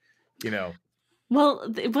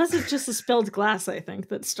 Well, it wasn't just a spilled glass, I think,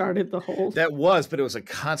 that started the whole... That was, but it was a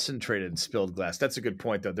concentrated spilled glass. That's a good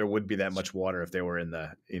point, though. There would be that much water if they were in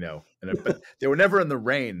the, but they were never in the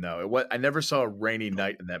rain, though. I never saw a rainy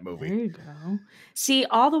night in that movie. There you go. See,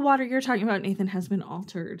 all the water you're talking about, Nathan, has been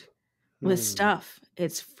altered with stuff.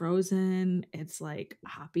 It's frozen. It's like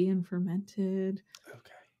hoppy and fermented.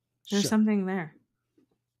 Okay. There's something there.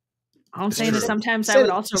 All I'm saying is sometimes I would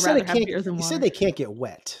also rather have beer than water. You said they can't get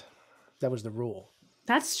wet. That was the rule.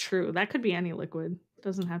 That's true. That could be any liquid. It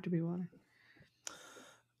doesn't have to be water.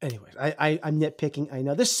 Anyways, I'm nitpicking. I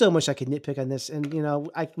know there's so much I could nitpick on this, and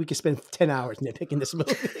we could spend 10 hours nitpicking this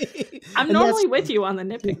movie. I'm normally with you on the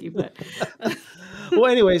nitpicky, but well,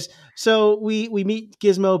 anyways, so we meet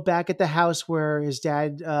Gizmo back at the house where his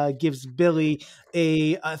dad gives Billy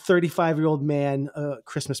a 35-year-old man a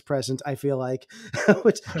Christmas present. I feel like. How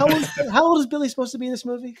old is Billy supposed to be in this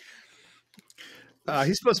movie?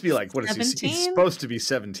 He's supposed to be like, what 17? is he? He's supposed to be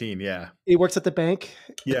 17. Yeah. He works at the bank.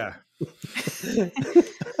 Yeah.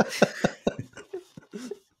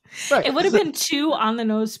 Right. It would have been too on the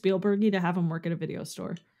nose Spielbergy to have him work at a video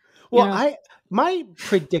store. Well, my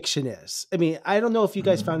prediction is, I don't know if you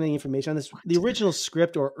guys found any information on this. The original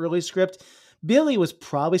script or early script, Billy was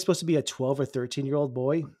probably supposed to be a 12 or 13-year-old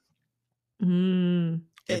boy. Interesting.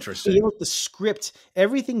 The script,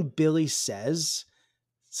 everything Billy says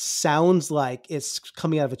sounds like it's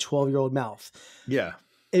coming out of a 12-year-old mouth. Yeah.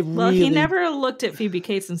 He never looked at Phoebe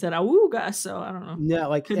Cates and said, "Awooga," so I don't know. Yeah,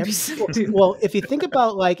 well, if you think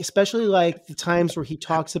about especially the times where he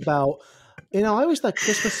talks about, I always thought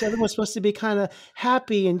Christmas, everyone was supposed to be kind of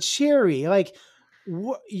happy and cheery.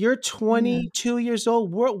 You're 22 years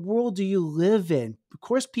old. What world do you live in? Of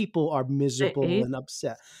course, people are miserable and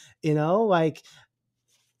upset. He's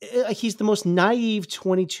the most naive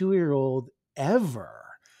 22-year-old ever.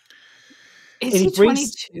 Is he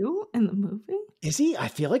 22 in the movie? Is he? I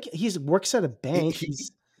feel like he works at a bank. I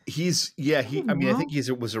think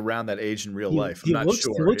he was around that age in real life. I'm not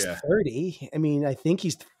sure. He looks 30. I think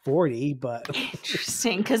he's 40, but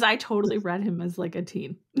interesting, because I totally read him as like a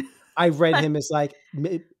teen. I read him as like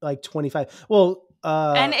 25. Well,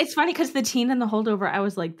 and it's funny because the teen in the holdover, I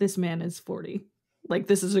was like, this man is 40. Like,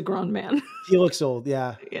 this is a grown man. He looks old.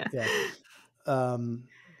 Yeah. Yeah.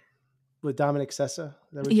 With Dominic Sessa,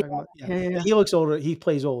 that we're talking about? Yeah. He looks older. He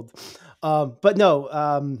plays old, but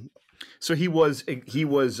no. So he was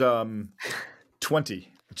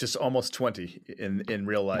 20, just almost 20 in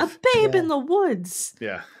real life. A babe in the woods.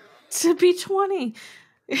 Yeah. To be 20.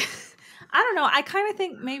 I don't know. I kind of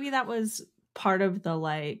think maybe that was part of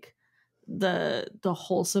the the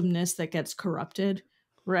wholesomeness that gets corrupted,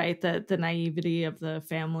 right? The naivety of the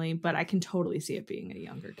family, but I can totally see it being a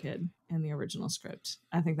younger kid in the original script.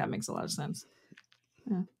 I think that makes a lot of sense.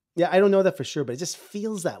 Yeah, I don't know that for sure, but it just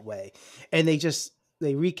feels that way. And they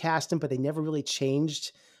recast him, but they never really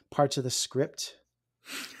changed parts of the script.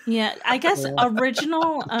 Yeah, I guess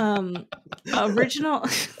original,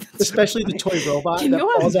 especially the toy robot that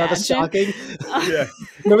falls out of the stocking. Yeah,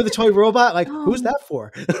 remember the toy robot? Who's that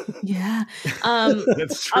for? Yeah,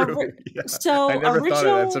 that's true. So I never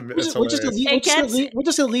original. Thought of that. We're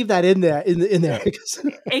just gonna leave that in there. In there,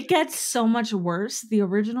 it gets so much worse. The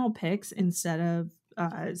original pics, instead of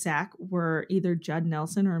Zach, were either Judd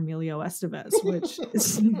Nelson or Emilio Estevez, which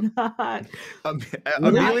is not.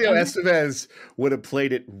 Emilio Estevez would have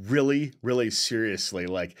played it really, really seriously.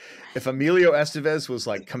 Like if Emilio Estevez was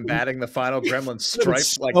like combating the final Gremlin stripe,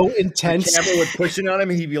 like so intense, the camera would push it on him,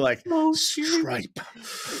 and he'd be like, "Stripe."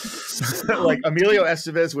 Like Emilio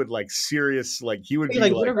Estevez would like serious, like he would be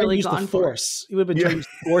like really use the force. He would have been trying to use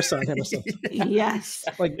the force on him or something. Yes,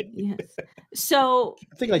 yes. So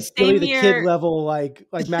I think like Billy the Kid level, like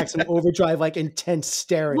Maximum Overdrive, like intense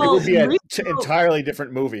staring. Well, it would be an entirely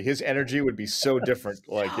different movie. His energy would be so different.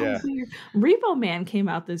 Like, yeah. Repo Man came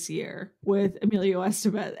out this year with Emilio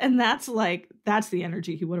Estevez, and that's the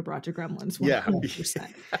energy he would have brought to Gremlins.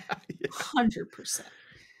 100%. 100%.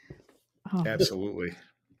 Oh. Absolutely.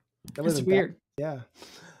 That's weird. Yeah.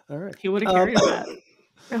 All right. He would have carried that.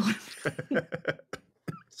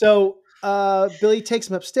 So Billy takes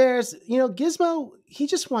him upstairs. You know, Gizmo, he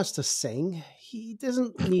just wants to sing. He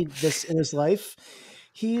doesn't need this in his life.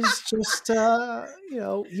 He's just, you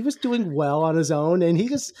know, he was doing well on his own, and he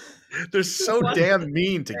just. They're so damn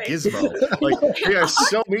mean to Gizmo. Like they are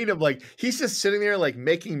so mean. Of like he's just sitting there like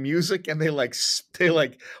making music, and they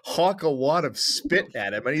hawk a wad of spit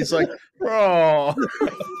at him, and he's like, "Oh."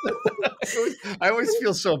 I always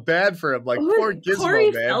feel so bad for him. Like poor Gizmo,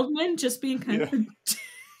 Corey man. Feldman just being kind of.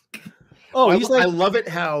 Oh, I love it.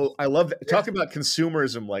 Talk about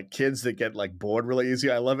consumerism, like kids that get like bored really easy.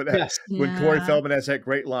 I love it when Corey Feldman has that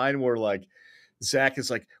great line where like Zach is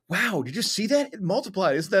like, "Wow, did you see that? It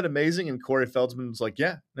multiplied. Isn't that amazing?" And Corey Feldman's like,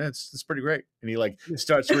 "Yeah, it's pretty great." And he like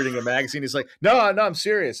starts reading a magazine. He's like, "No, I'm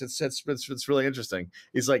serious. It's really interesting."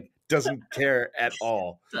 He's like, doesn't care at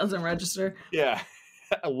all. Doesn't register. Yeah,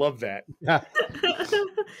 I love that. Yeah.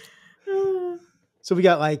 So we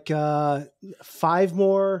got like 5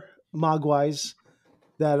 more Mogwais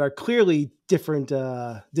that are clearly different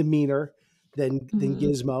demeanor than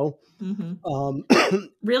Gizmo. Mm-hmm.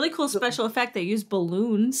 Really cool special effect. They use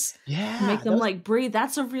balloons to make them like breathe.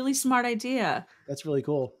 That's a really smart idea. That's really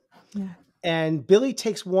cool. Yeah. And Billy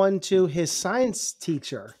takes one to his science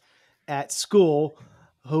teacher at school.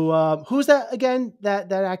 Who's that again?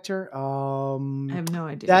 That actor? I have no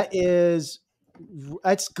idea.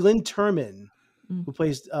 That's Glenn Turman, who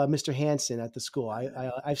plays Mr. Hansen at the school.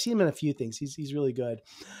 I've seen him in a few things. He's really good.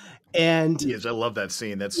 And yes, I love that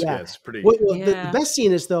scene. It's pretty. The best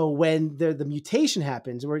scene is though when the mutation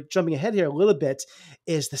happens. We're jumping ahead here a little bit.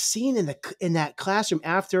 Is the scene in that classroom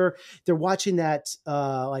after they're watching that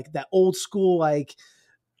like that old school like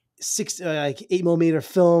 8mm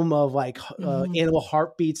film of like animal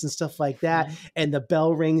heartbeats and stuff like that, and the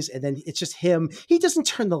bell rings, and then it's just him. He doesn't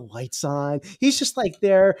turn the lights on. He's just like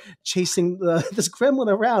there chasing this gremlin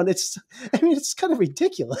around. It's kind of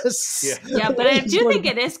ridiculous. Yeah, but I do think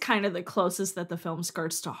it is kind of the closest that the film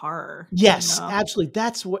skirts to horror. Yes, absolutely.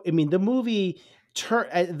 That's what I mean. The movie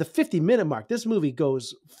at the 50-minute mark, this movie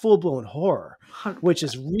goes full-blown horror, 100%. Which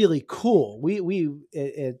is really cool.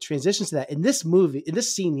 It transitions to that. In this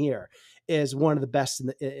scene here is one of the best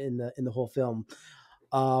in the whole film.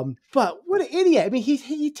 But what an idiot. I mean,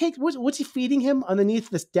 he takes, what's he feeding him underneath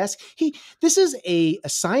this desk? This is a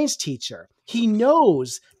science teacher. He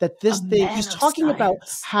knows that this thing, he's talking about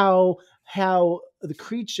how the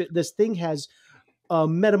creature, this thing has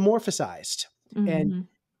metamorphosized and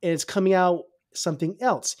it's coming out something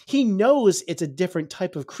else. He knows it's a different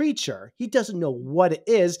type of creature. He doesn't know what it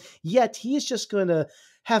is, yet he is just going to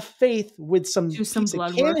have faith with some piece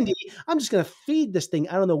of candy. I'm just going to feed this thing.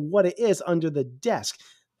 I don't know what it is under the desk.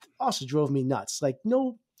 Also drove me nuts. Like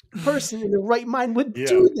no person in the right mind would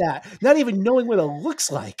do that. Not even knowing what it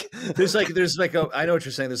looks like. There's like I know what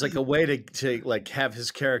you're saying. There's like a way to like have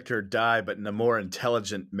his character die, but in a more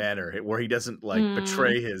intelligent manner where he doesn't like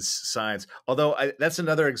betray his science. Although that's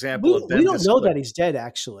another example of them. We don't know that he's dead,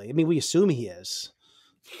 actually. I mean, we assume he is.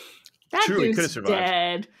 That dude's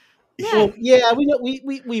dead. Yeah. Well, yeah, we know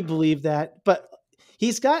we believe that, but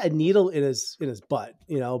he's got a needle in his butt,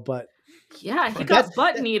 but yeah, he got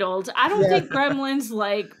butt needled. I don't think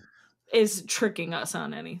Gremlins is tricking us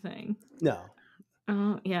on anything. No.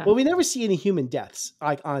 Yeah. Well, we never see any human deaths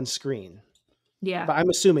like on screen. Yeah. But I'm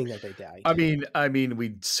assuming that they died. I mean,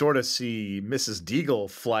 we sort of see Mrs. Deagle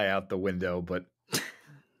fly out the window, but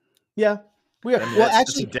yeah.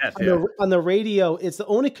 Actually, death, on the radio, it's the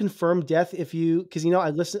only confirmed death because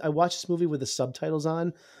I watch this movie with the subtitles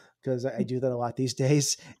on because I do that a lot these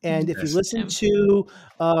days. And if you listen to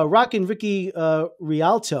Rockin' Ricky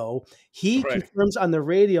Rialto, he confirms on the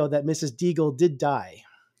radio that Mrs. Deagle did die.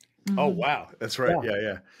 Oh wow, that's right.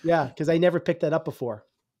 Yeah, because I never picked that up before.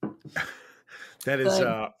 That is,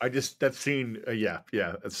 that scene.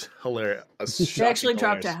 That's hilarious. They actually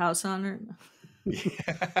dropped a house on her.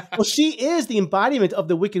 Well, she is the embodiment of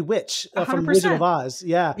the Wicked Witch from Wizard of Oz.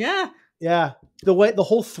 Yeah. Yeah. The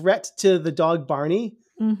whole threat to the dog Barney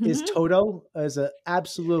is Mhm. Toto as an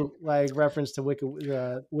absolute like reference to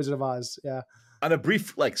Wizard of Oz. Yeah. On a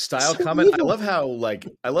brief style So comment, evil.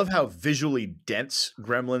 I love how visually dense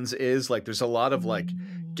Gremlins is. Like there's a lot of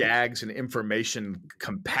gags and information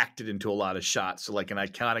compacted into a lot of shots. So like an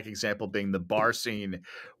iconic example being the bar scene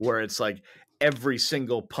where it's like every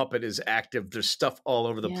single puppet is active. There's stuff all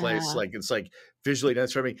over the place. Yeah. Like it's like visually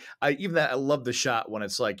dense for me. I love the shot when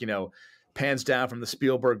it's like, pans down from the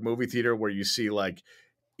Spielberg movie theater where you see like,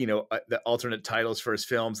 the alternate titles for his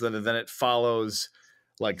films. Then it follows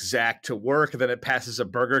like Zach to work, and then it passes a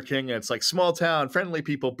Burger King, and it's like small town, friendly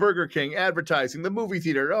people, Burger King, advertising, the movie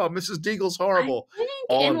theater. Oh, Mrs. Deagle's horrible.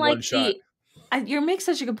 All in one shot. You make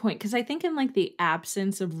such a good point, because I think in like the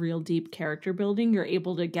absence of real deep character building, you're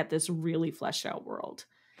able to get this really fleshed out world.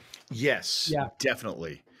 Yes,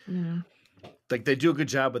 definitely. Yeah. Like they do a good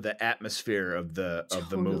job with the atmosphere of the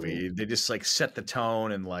movie. They just like set the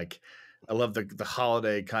tone, and like I love the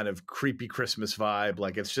holiday kind of creepy Christmas vibe.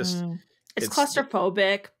 Like it's just. It's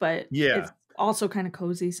claustrophobic, but it's also kind of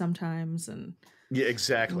cozy sometimes. And yeah,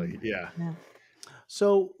 exactly. Yeah.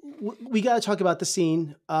 So we got to talk about the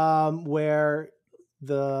scene where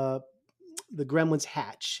the Gremlins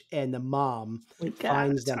hatch and the mom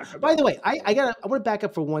finds them. By the way, I want to back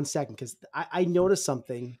up for 1 second because I noticed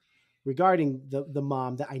something regarding the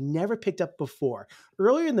mom that I never picked up before.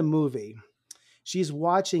 Earlier in the movie, she's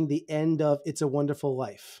watching the end of It's a Wonderful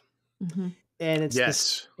Life. Mm-hmm. And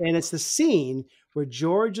it's the scene where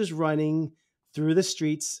George is running through the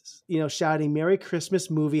streets, shouting "Merry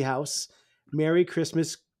Christmas, Movie House, Merry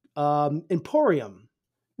Christmas, Emporium."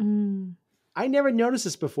 I never noticed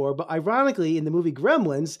this before, but ironically, in the movie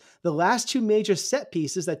Gremlins, the last two major set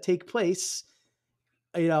pieces that take place,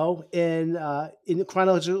 in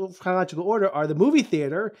chronological order, are the movie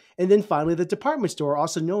theater and then finally the department store,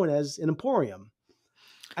 also known as an emporium.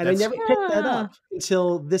 And I never picked that up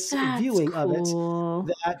until this viewing of it.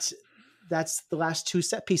 That's the last two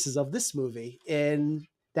set pieces of this movie, and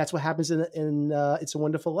that's what happens in It's a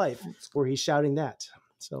Wonderful Life, where he's shouting that.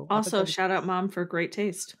 So also, shout out Mom for great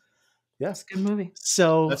taste. Yeah, it's a good movie.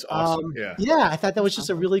 So that's awesome. I thought that was just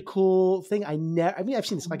a really cool thing. I've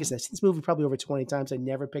seen this. Like I said, I've seen this movie probably over 20 times. I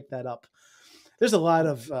never picked that up. There's a lot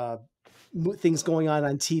of things going on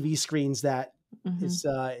TV screens that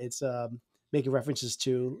it's making references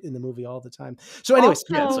to in the movie all the time. So anyways, it's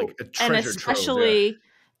like a treasure and especially, trove,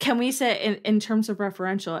 can we say in terms of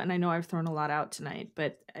referential, and I know I've thrown a lot out tonight,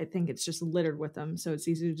 but I think it's just littered with them, so it's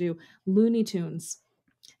easy to do. Looney Tunes.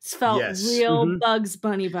 It's felt real Bugs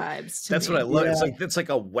Bunny vibes to That's me. what I love. Yeah. It's like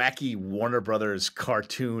a wacky Warner Brothers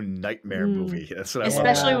cartoon nightmare movie. That's what I love.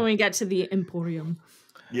 Especially when we get to the Emporium.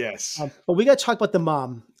 Yes. But we got to talk about the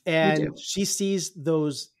mom. And she sees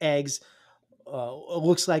those eggs. It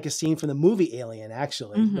looks like a scene from the movie Alien,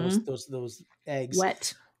 actually. Those eggs.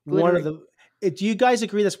 Wet. One of the. Do you guys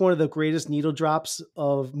agree that's one of the greatest needle drops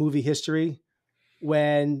of movie history?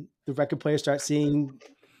 When the record players start singing,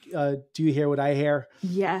 "Do you hear what I hear?"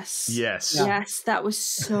 Yes. Yes. Yeah. Yes. That was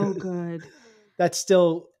so good. That's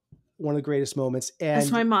still one of the greatest moments. And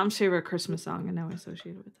that's my mom's favorite Christmas song, and now I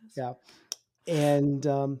associate it with this. Yeah. And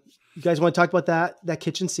you guys want to talk about that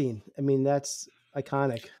kitchen scene? I mean, that's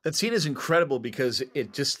iconic. That scene is incredible because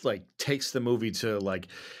it just like takes the movie to like,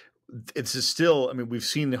 it's still, I mean, we've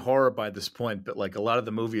seen horror by this point, but like a lot of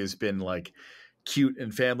the movie has been like cute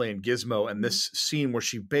and family and gizmo. And this scene where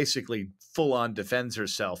she basically full on defends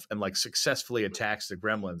herself and like successfully attacks the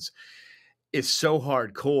Gremlins is so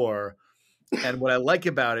hardcore. And what I like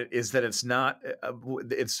about it is that it's not,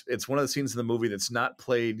 it's one of the scenes in the movie that's not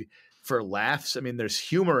played for laughs. I mean, there's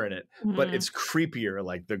humor in it, but it's creepier.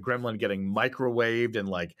 Like the gremlin getting microwaved and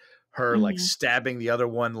like her like stabbing the other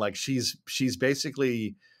one. Like she's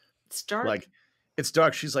basically, it's dark. Like it's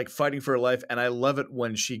dark. She's like fighting for her life. And I love it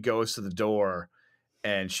when she goes to the door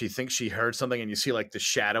and she thinks she heard something and you see like the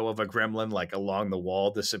shadow of a gremlin like along the wall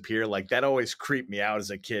disappear. Like that always creeped me out as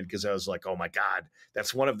a kid because I was like, oh my God,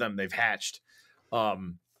 that's one of them. They've hatched.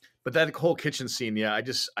 But that whole kitchen scene, yeah, I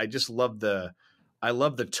just love the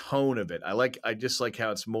tone of it. I just like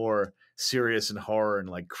how it's more serious and horror and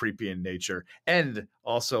like creepy in nature, and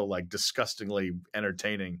also like disgustingly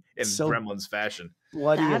entertaining in Gremlins fashion.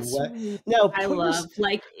 Bloody and wet. No, I love.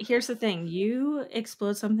 Like, here's the thing: you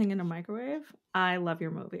explode something in a microwave. I love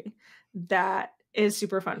your movie. That is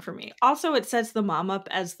super fun for me. Also, it sets the mom up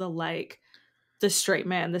as the straight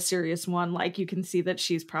man, the serious one. Like, you can see that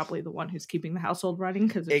she's probably the one who's keeping the household running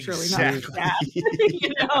because it's really not his dad.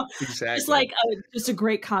 Exactly. It's like just a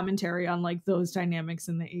great commentary on like those dynamics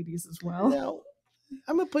in the 80s as well. Now,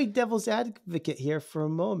 I'm going to play devil's advocate here for a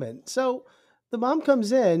moment. So the mom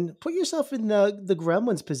comes in. Put yourself in the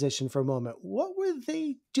Gremlins position for a moment. What were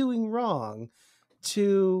they doing wrong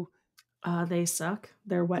to? They suck.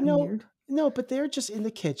 They're wet and No, weird. no, but they're just in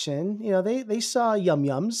the kitchen. You know, they saw Yum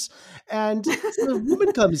Yums, and so the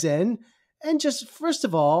woman comes in and just first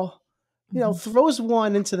of all, throws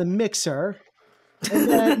one into the mixer, and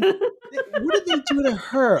then what did they do to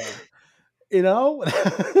her? You know,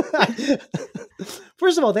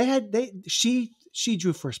 first of all, she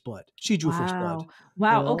drew first blood. She drew first blood.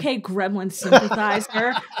 Wow. You know? Okay, Gremlin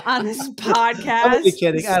sympathizer on this podcast. I'm only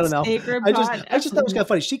kidding. I don't know. I just thought it was kind of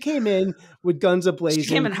funny. She came in with guns ablazing. She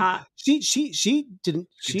came in hot. She didn't.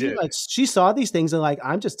 She saw these things and like,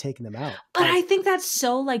 I'm just taking them out. But I think that's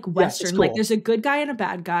so like Western. Cool. Like there's a good guy and a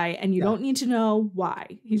bad guy, and you don't need to know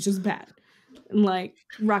why. He's just bad. And like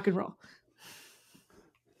rock and roll.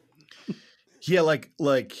 Yeah, like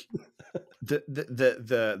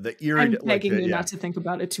the eerie. I'm begging you not to think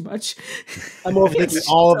about it too much. I'm overthinking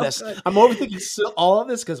all of this. I'm overthinking all of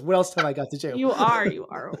this because what else have I got to do? You are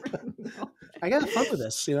I got fun with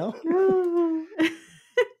this,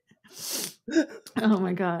 Oh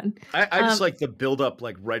my god! I just like the build up,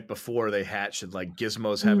 like right before they hatch, and like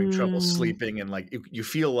Gizmo's having trouble sleeping, and like you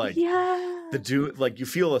feel like the dude, like you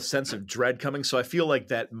feel a sense of dread coming. So I feel like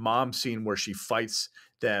that mom scene where she fights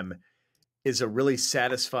them is a really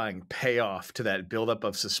satisfying payoff to that buildup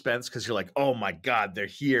of suspense, because you're like, oh my god, they're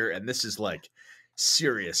here, and this is like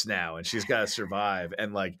serious now, and she's got to survive.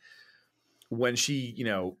 And like when she,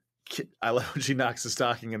 I love when she knocks the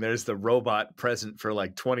stocking and there's the robot present for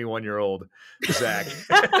like 21-year-old Zach.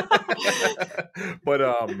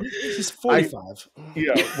 But she's 45.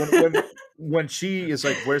 When she is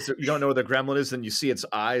like, you don't know where the gremlin is, then you see its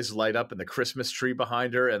eyes light up and the Christmas tree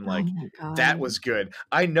behind her, and like that was good.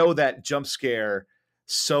 I know that jump scare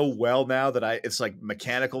so well now that it's like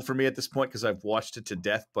mechanical for me at this point because I've watched it to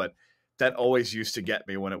death, but that always used to get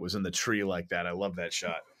me when it was in the tree like that. I love that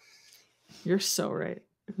shot. You're so right.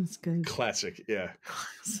 It's good. Classic, yeah.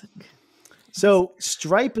 Classic. So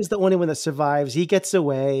Stripe is the only one that survives. He gets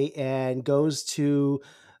away and goes to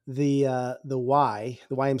the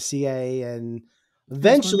YMCA, and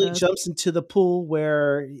eventually jumps into the pool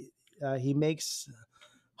where he makes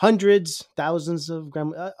hundreds, thousands of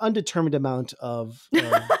undetermined amount of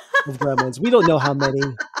gremlins. We don't know how many.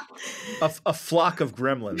 A flock of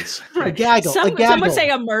gremlins. A gaggle. Some would say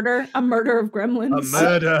a murder of gremlins. A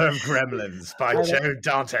murder of gremlins by Joe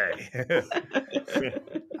Dante.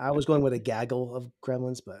 I was going with a gaggle of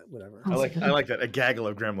gremlins, but whatever. I like that, a gaggle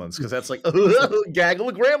of gremlins, because that's like gaggle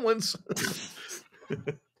of gremlins.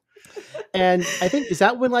 And I think, is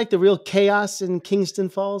that when like the real chaos in Kingston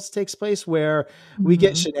Falls takes place, where we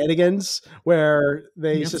get shenanigans, where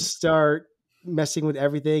they just start messing with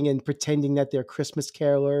everything and pretending that they're Christmas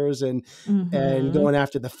carolers and going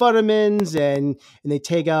after the Futtermans, and they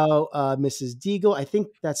take out Mrs. Deagle. I think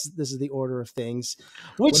this is the order of things.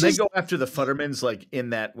 When they go after the Futtermans, like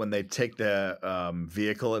in that, when they take the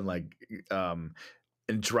vehicle and like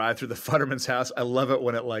and drive through the Futterman's house, I love it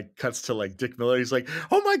when it like cuts to like Dick Miller. He's like,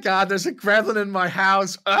 "Oh my God, there's a gremlin in my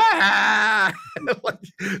house!" Like,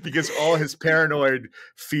 because all his paranoid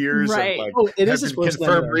fears have been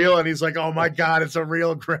confirmed real, and he's like, "Oh my God, it's a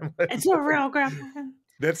real gremlin! It's a real gremlin."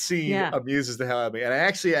 That scene amuses the hell out of me. And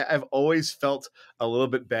I've always felt a little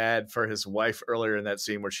bit bad for his wife earlier in that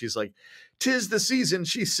scene where she's like, "'Tis the season."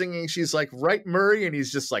 She's singing. She's like, "Right, Murray?" And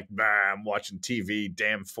he's just like, "Nah, I'm watching TV,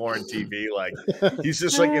 damn foreign TV." Like, he's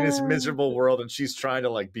just like in his miserable world, and she's trying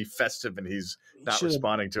to like be festive, and he's not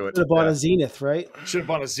responding to it. Should have bought a Zenith, right? Should have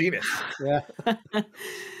bought a Zenith. Yeah.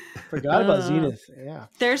 Forgot about Zenith. Yeah.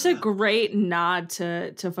 There's a great nod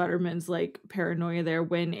to Futterman's like paranoia there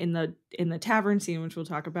when in the tavern scene, which we'll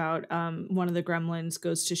talk about, one of the gremlins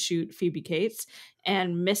goes to shoot Phoebe Cates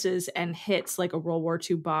and misses and hits like a World War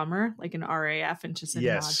II bomber, like an RAF, and just a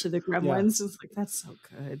nod to the gremlins. It's like, that's so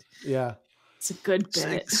good. Yeah. It's a good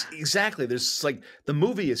bit. Exactly. There's like, the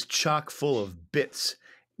movie is chock full of bits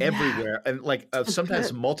everywhere, and like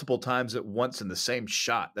sometimes multiple times at once in the same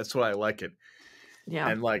shot. That's what I like it. Yeah.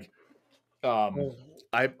 And like,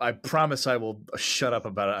 I promise I will shut up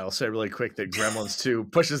about it. I'll say really quick that Gremlins 2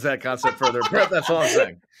 pushes that concept further. That's all I'm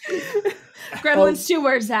saying. Gremlins 2,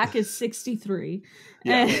 where Zach is 63.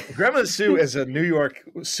 Yeah. Gremlins 2 is a New York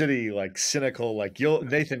City, like cynical, like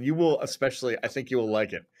Nathan, you will especially, I think you will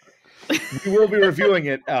like it. We will be reviewing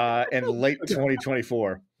it in late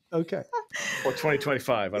 2024. Okay. Or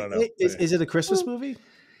 2025. I don't know. Is it a Christmas movie?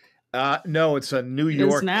 No, it's a New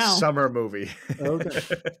York summer movie. Okay.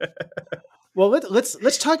 Well,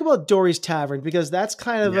 let's talk about Dory's Tavern, because that's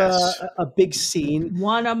kind of Yes. a big scene.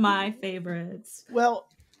 One of my favorites. Well,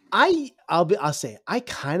 I'll say I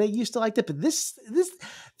kind of used to like it, but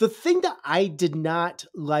the thing that I did not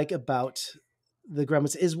like about the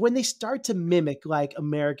Gremlins is when they start to mimic like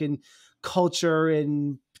American culture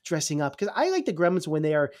and dressing up. Because I like the Gremlins when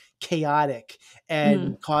they are chaotic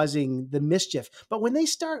and causing the mischief, but when they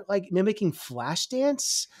start like mimicking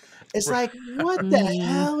Flashdance, it's like, what the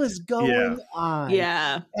hell is going on?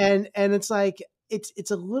 Yeah. And it's like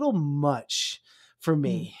it's a little much for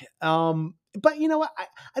me. But you know what?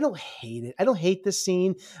 I don't hate it. I don't hate this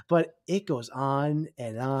scene, but it goes on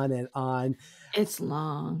and on and on. It's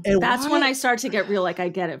long. And That's why- when I start to get real, like, I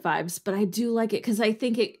get it vibes, but I do like it because I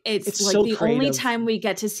think it's like so the only creative. time we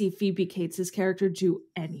get to see Phoebe Cates' character do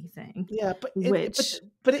anything. Yeah, but Which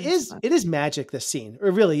it is magic. This scene,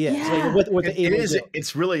 it really is. Yeah. Like, what the It aliens is. do.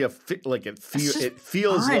 It's really it just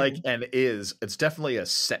feels fun. like and is. It's definitely a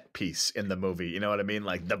set piece in the movie. You know what I mean?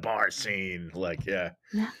 Like the bar scene. Like yeah.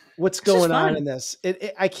 What's just going on fun. in this?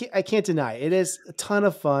 I can't deny it is a ton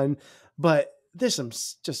of fun, but there's some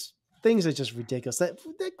just things are just ridiculous. That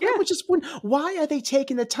Gremlins just why are they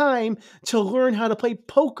taking the time to learn how to play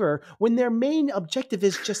poker when their main objective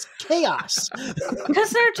is just chaos?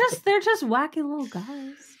 Because they're just wacky little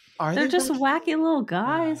guys. They're just wacky little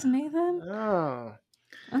guys, Nathan. Oh.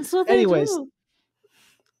 That's what they Anyways. do.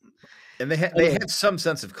 And they had some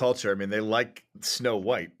sense of culture. I mean, they like Snow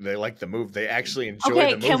White. They like the movie. They actually enjoy Okay,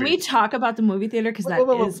 the movie. can we talk about the movie theater? Because that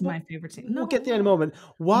Wait, is my favorite scene. We'll get there in a moment.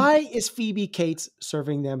 Why is Phoebe Cates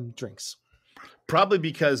serving them drinks? Probably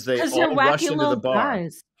because they Because they're all rush wacky into little the bar.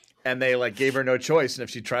 guys. And they like gave her no choice. And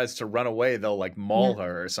if she tries to run away, they'll like maul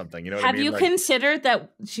her or something. You know what I Have mean? you Like, considered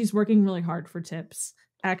that she's working really hard for tips?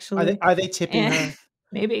 Actually, Are they tipping her?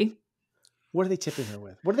 Maybe What are they tipping her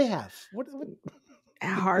with? What do they have? What?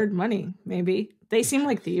 hard money. Maybe they seem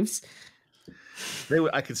like thieves.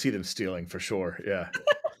 I could see them stealing for sure. Yeah.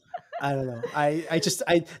 I don't know.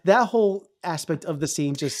 I that whole aspect of the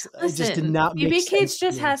scene just did not make Phoebe sense. Cates to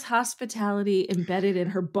just me. has hospitality embedded in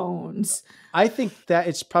her bones. I think that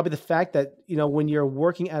it's probably the fact that, you know, when you're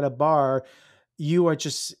working at a bar,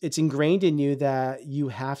 it's ingrained in you that you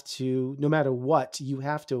have to, no matter what, you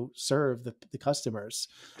have to serve the customers.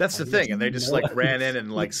 That's the thing. And they just like ran in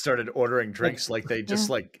and like started ordering drinks. Like they just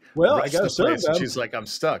like, Well, I rushed gotta the serve place. And them. she's like, I'm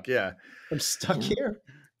stuck. Yeah. I'm stuck here.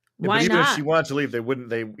 Why but even not? if she wanted to leave, they wouldn't,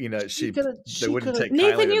 they wouldn't take kindly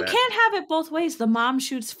Nathan, to you that. can't have it both ways. The mom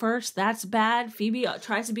shoots first. That's bad. Phoebe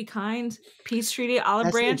tries to be kind. Peace treaty,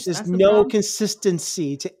 olive branch. There's That's the no problem.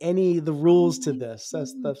 consistency to any of the rules to this.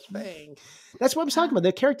 That's the thing. That's what I'm talking about.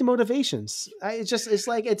 Their character motivations.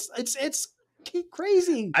 It's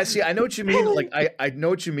crazy. I know what you mean. Like I know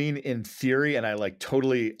what you mean in theory, and I like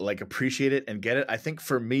totally like appreciate it and get it. I think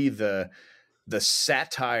for me the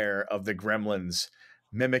satire of the Gremlins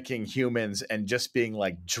mimicking humans and just being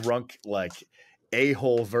like drunk, like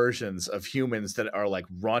a-hole versions of humans that are like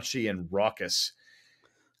raunchy and raucous.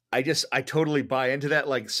 I totally buy into that.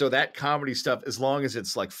 Like, so that comedy stuff, as long as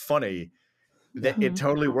it's like funny, that it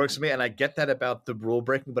totally works for me. And I get that about the rule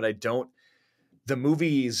breaking, but I don't, the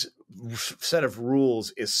movie's set of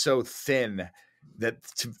rules is so thin that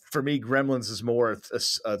for me, Gremlins is more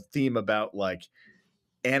a theme about like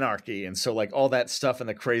anarchy. And so like all that stuff and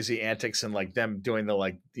the crazy antics and like them doing the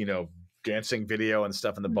like, you know, dancing video and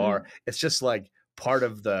stuff in the bar. It's just like part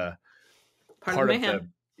of the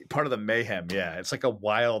mayhem. Yeah. It's like a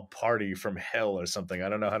wild party from hell or something. I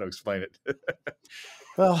don't know how to explain it.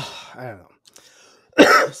 Well, I don't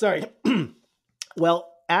know. Sorry.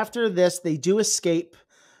 Well, after this, they do escape.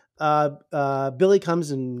 Billy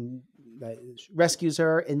comes and rescues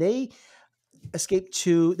her, and they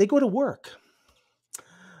they go to work.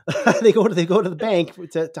 they go to the bank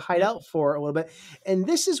to hide out for a little bit. And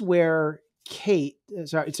this is where Kate,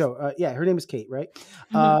 her name is Kate, right?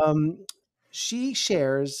 She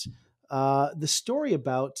shares the story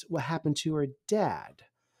about what happened to her dad.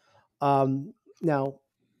 Now,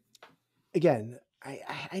 again,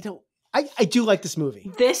 I do like this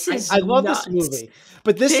movie. I love nuts. this movie,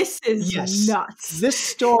 but this is nuts. This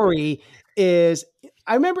story is.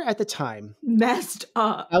 I remember at the time messed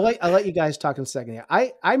up. I'll let you guys talk in a second here.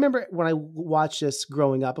 I remember when I watched this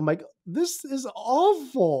growing up, I'm like, this is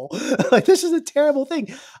awful. Like, this is a terrible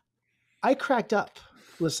thing. I cracked up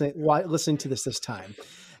listening to this time.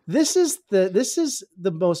 This is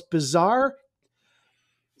the most bizarre.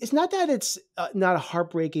 It's not that it's not a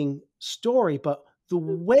heartbreaking story, but the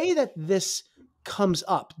way that this comes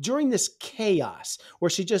up during this chaos where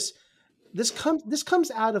she just, this comes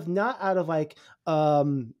out of, not out of like,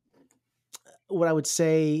 what I would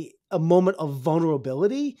say a moment of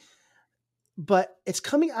vulnerability, but it's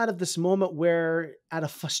coming out of this moment where, out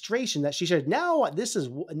of frustration, that she said, now this is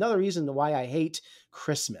another reason why I hate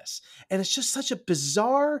Christmas. And it's just such a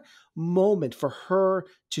bizarre moment for her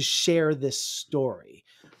to share this story.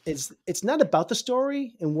 It's not about the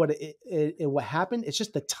story and what happened. It's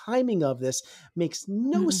just the timing of this makes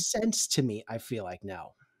no sense to me, I feel like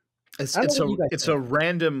now. It's a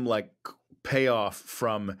random like payoff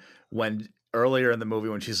from when earlier in the movie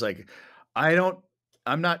when she's like,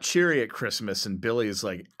 I'm not cheery at Christmas, and Billy's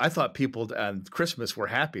like, I thought people on Christmas were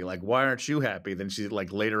happy. Like, why aren't you happy? Then she's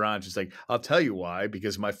like, later on, she's like, I'll tell you why,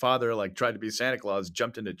 because my father like tried to be Santa Claus,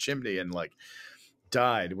 jumped in a chimney, and like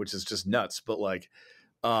died, which is just nuts. But like,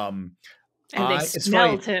 and they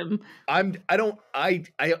smelled him. I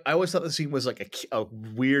always thought the scene was like a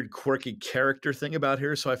weird, quirky character thing about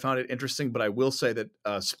her, so I found it interesting. But I will say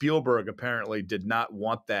that Spielberg apparently did not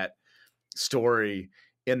want that story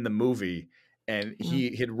in the movie, and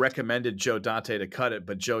he had recommended Joe Dante to cut it,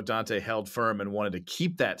 but Joe Dante held firm and wanted to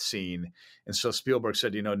keep that scene. And so Spielberg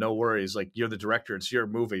said, no worries, like, you're the director, it's your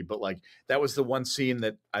movie. But like, that was the one scene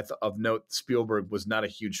that of note, Spielberg was not a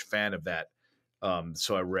huge fan of that.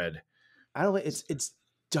 So I read. I don't know. It's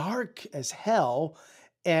dark as hell,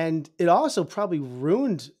 and it also probably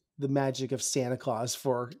ruined the magic of Santa Claus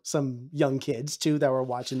for some young kids too that were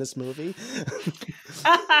watching this movie.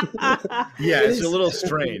 Yeah, it's a little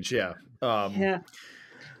strange. Yeah. Yeah.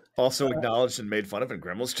 Also acknowledged and made fun of in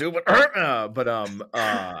Gremlins too, but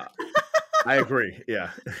I agree.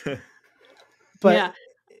 Yeah. But yeah.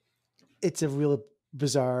 It's a real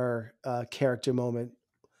bizarre character moment.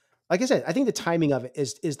 Like I said, I think the timing of it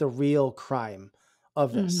is the real crime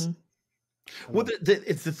of this. Well,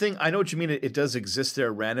 it's the thing. I know what you mean. It does exist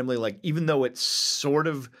there randomly. Like, even though it sort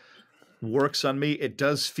of works on me, it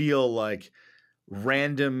does feel like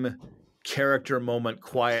random character moment,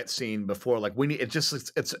 quiet scene before. Like, we need it.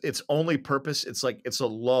 Just its only purpose. It's like it's a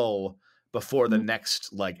lull before the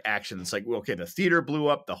next like action. It's like, well, okay, the theater blew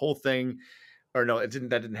up, the whole thing. Or no, it didn't.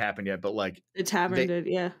 That didn't happen yet. But like the tavern did,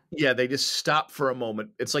 yeah. Yeah, they just stop for a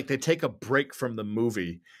moment. It's like they take a break from the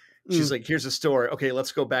movie. She's like, "Here's a story. Okay,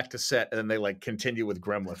 let's go back to set," and then they like continue with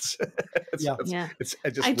Gremlins. I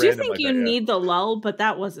do think you need the lull, but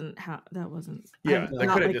that wasn't how. That wasn't. Yeah, they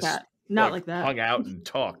not could have like just that. Not like that. Hung out and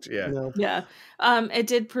talked. Yeah, No. Yeah. It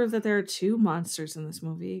did prove that there are two monsters in this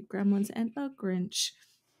movie: Gremlins and a Grinch.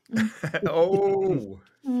 Oh.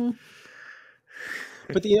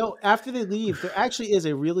 But after they leave, there actually is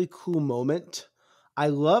a really cool moment. I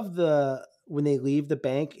love when they leave the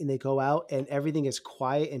bank and they go out and everything is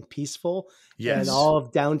quiet and peaceful. Yes. And all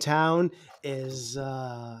of downtown is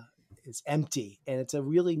empty. And it's a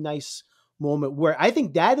really nice moment where I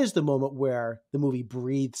think that is the moment where the movie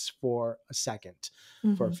breathes for a second,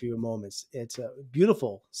 for a few moments. It's a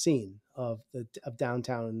beautiful scene of the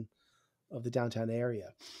downtown area.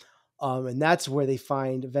 And that's where they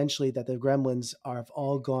find eventually that the Gremlins have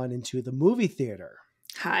all gone into the movie theater.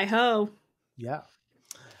 Hi ho. Yeah.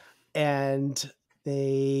 And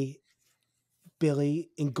Billy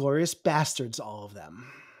Inglorious Bastards all of them.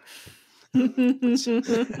 I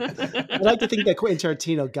like to think that Quentin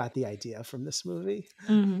Tarantino got the idea from this movie.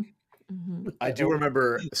 I do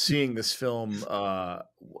remember seeing this film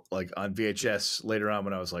like on VHS later on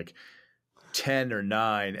when I was like 10 or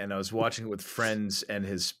 9, and I was watching it with friends and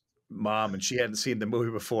his mom, and she hadn't seen the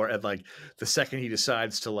movie before. And like the second he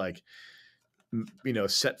decides to like,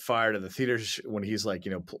 set fire to the theater when he's like,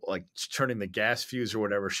 like turning the gas fuse or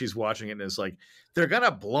whatever, she's watching it and is like, they're going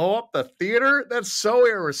to blow up the theater? That's so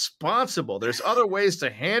irresponsible. There's other ways to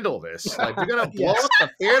handle this. Like, they're going to blow up the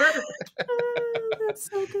theater? That's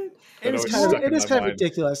so good. It is kind of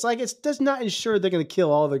ridiculous. Like, it does not ensure they're going to kill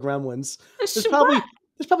all the Gremlins.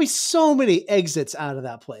 There's probably so many exits out of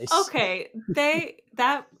that place. Okay,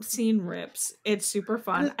 that scene rips. It's super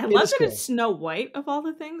fun. I love that cool. It's Snow White of all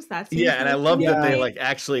the things. That's and I love that they like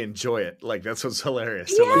actually enjoy it. Like, that's what's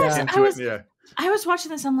hilarious. Yes, I was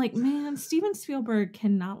watching this. I'm like, man, Steven Spielberg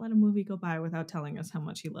cannot let a movie go by without telling us how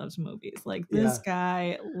much he loves movies. Like, this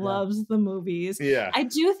guy loves the movies. Yeah, I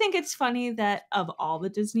do think it's funny that of all the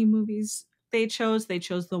Disney movies they chose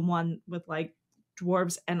the one with like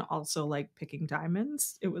dwarves and also like picking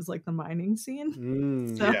diamonds. It was like the mining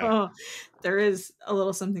scene. There is a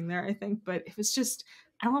little something there, I think. But if it's just,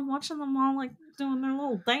 I love watching them all like doing their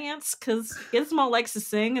little dance because Gizmo likes to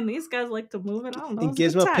sing and these guys like to move it. I don't know. And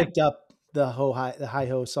Gizmo picked up the Hi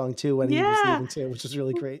Ho song too when he was leaving too, which was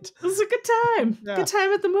really great. It was a good time. Yeah. Good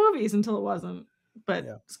time at the movies until it wasn't. But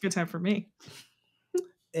it's a good time for me.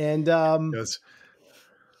 And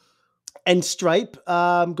And Stripe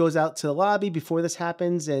goes out to the lobby before this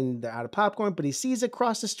happens, and they're out of popcorn, but he sees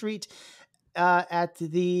across the street at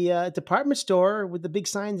the department store with the big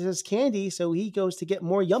sign that says candy. So he goes to get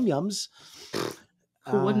more yum yums.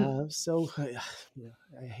 Who wouldn't?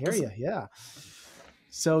 I hear you. Yeah.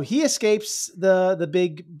 So he escapes the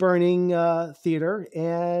big burning theater,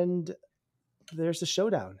 and there's a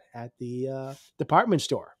showdown at the department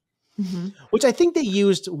store, which I think they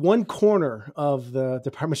used one corner of the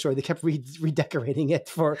department store. They kept redecorating it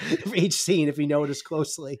for each scene, if you notice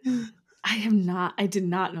closely. I did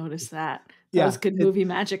not notice that. That Yeah, was good movie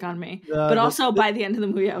magic on me. But also by the end of the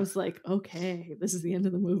movie, I was like, okay, this is the end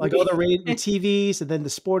of the movie. Like all the TVs, and then the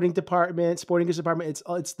sporting goods department.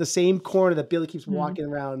 It's the same corner that Billy keeps walking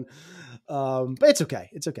around. But it's okay.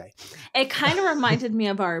 It's okay. It kind of reminded me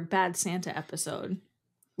of our Bad Santa episode.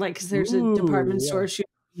 Like, because there's a department store shooting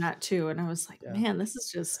that too. And I was like, man, this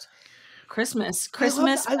is just Christmas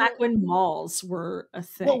back when malls were a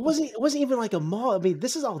thing. Well, it wasn't even like a mall. I mean,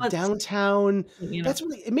 this is all downtown. That's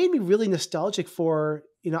really, it made me really nostalgic for,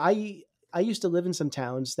 I used to live in some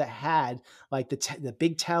towns that had like the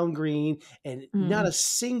big town green and not a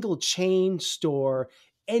single chain store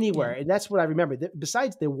anywhere. And that's what I remember.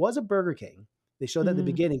 Besides, there was a Burger King. They showed that at the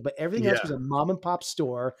beginning, but everything else was a mom and pop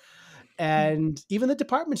store. And even the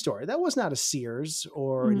department store, that was not a Sears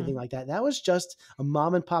or anything like that. That was just a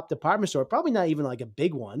mom and pop department store. Probably not even like a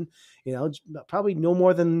big one, probably no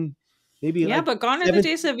more than maybe. Yeah, but gone are the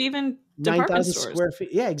days of even department 9,000 stores. square feet.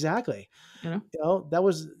 Yeah, exactly. That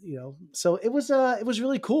was, so it was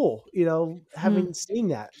really cool, having seen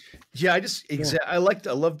that. Yeah, I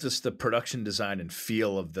love just the production design and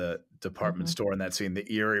feel of the department store in that scene,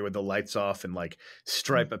 the eerie with the lights off and like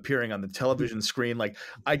Stripe appearing on the television screen. Like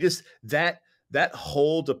that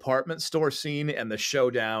whole department store scene and the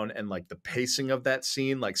showdown and like the pacing of that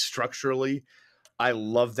scene, like structurally, I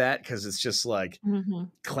love that because it's just like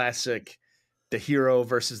classic, the hero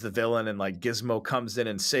versus the villain, and like Gizmo comes in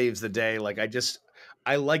and saves the day. Like I just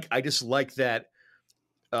like that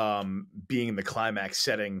being the climax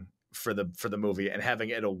setting for the movie and having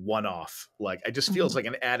it a one-off. Like it just feels like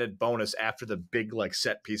an added bonus after the big like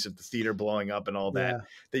set piece of the theater blowing up and all that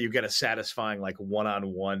you get a satisfying like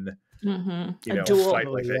one-on-one duel. fight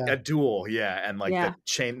like that. A duel, and like the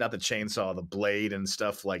chainsaw, the blade and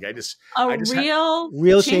stuff. Like real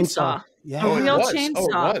chainsaw. Yeah. A real chainsaw.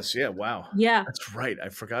 chainsaw. It was. Yeah. Wow. Yeah. That's right. I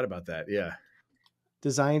forgot about that. Yeah.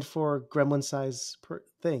 Designed for gremlin size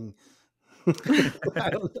thing. I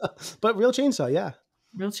don't know. But real chainsaw. Yeah.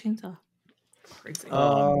 Real chainsaw. Crazy.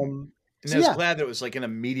 And I was glad that it was like in a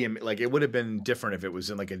medium, like it would have been different if it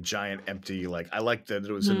was in like a giant empty, like I like that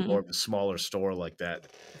it was in more of a smaller store like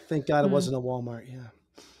that. Thank God it wasn't a Walmart.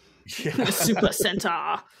 Yeah. Super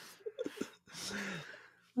Center.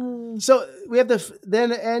 So we have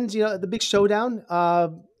then it ends, the big showdown.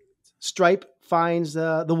 Stripe finds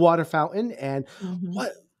the water fountain, and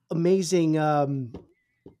what amazing,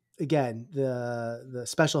 again, the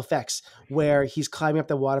special effects where he's climbing up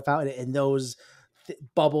the water fountain and those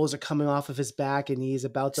bubbles are coming off of his back, and he's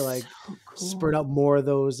about to spurt out more of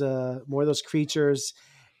those creatures,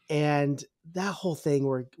 and that whole thing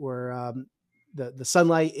where the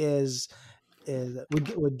sunlight is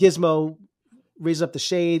when Gizmo raises up the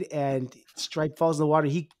shade and Stripe falls in the water,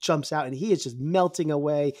 he jumps out and he is just melting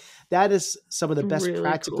away. That is some of the best really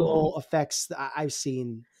practical effects that I've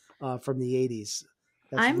seen from the 80s.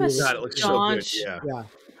 I'm a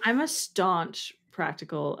staunch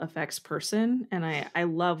practical effects person, and I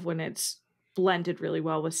love when it's blended really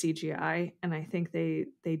well with CGI, and I think they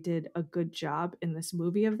did a good job in this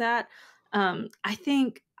movie of that. I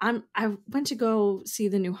think I went to go see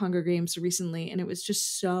the new Hunger Games recently, and it was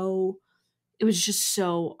just so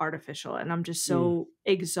artificial, and I'm just so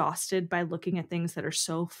exhausted by looking at things that are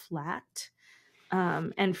so flat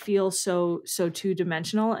and feel so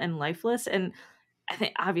two-dimensional and lifeless. And I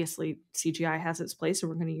think obviously CGI has its place and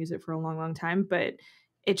we're going to use it for a long, long time, but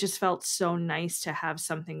it just felt so nice to have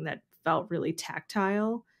something that felt really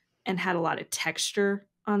tactile and had a lot of texture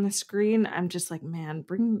on the screen. I'm just like, man,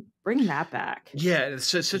 bring that back. Yeah, it's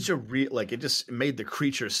such a real, like, it just made the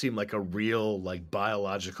creature seem like a real, like,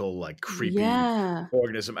 biological, like, creepy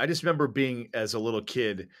organism. I just remember as a little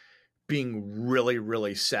kid, being really,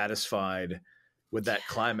 really satisfied with that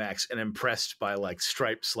climax and impressed by, like,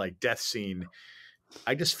 Stripe's, like, death scene.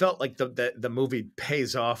 I just felt like the movie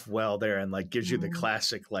pays off well there and, like, gives you the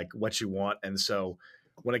classic, like, what you want. And so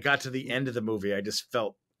when it got to the end of the movie, I just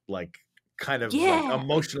felt like kind of like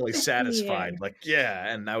emotionally satisfied,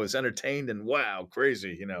 and I was entertained and wow,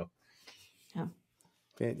 crazy, Yeah.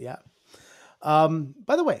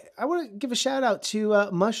 By the way, I want to give a shout out to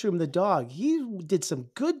Mushroom the dog. He did some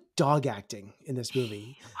good dog acting in this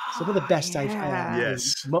movie. Some of the best I've had.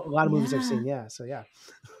 Yes. A lot of movies I've seen. Yeah. So yeah.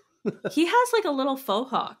 He has like a little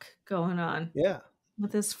faux hawk going on. Yeah.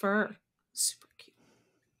 With his fur. Super cute.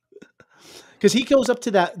 Because he goes up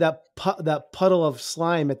to that puddle of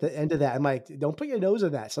slime at the end of that. I'm like, don't put your nose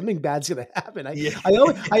in that. Something bad's gonna happen.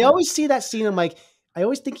 I always see that scene. I'm like, I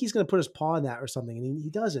always think he's gonna put his paw in that or something, and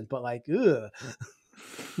he doesn't. But like, ugh.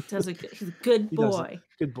 He's a good boy.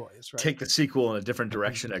 Good boy. That's right. Take the sequel in a different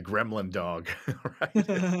direction. A gremlin dog.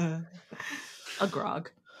 Right? A grog.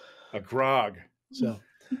 A grog. So,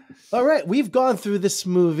 all right, we've gone through this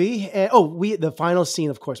movie, and the final scene,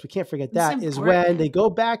 of course, we can't forget that, is when they go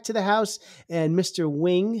back to the house, and Mr.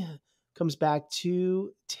 Wing comes back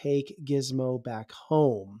to take Gizmo back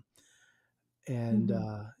home. And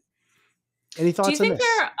any thoughts on this? Do you think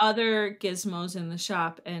there are other Gizmos in the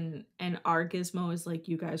shop, and our Gizmo is like,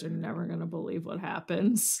 you guys are never gonna believe what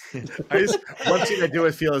happens? One thing I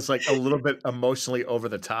do feel is like a little bit emotionally over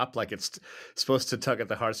the top, like it's supposed to tug at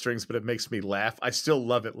the heartstrings, but it makes me laugh. I still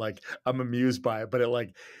love it, like I'm amused by it, but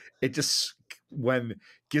it just when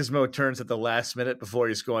Gizmo turns at the last minute before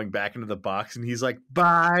he's going back into the box, and he's like,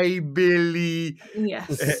 "Bye, Billy."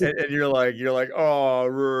 Yes, and you're like,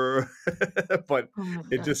 oh, but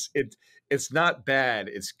it's not bad.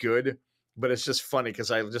 It's good, but it's just funny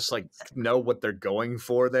because I just like know what they're going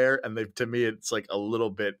for there, and to me, it's like a little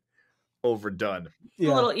bit overdone.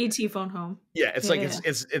 Yeah. A little ET phone home. Yeah,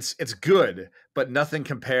 it's good, but nothing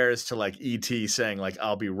compares to like ET saying like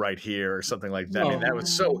 "I'll be right here" or something like that. I mean,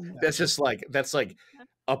 that's like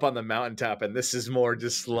up on the mountaintop, and this is more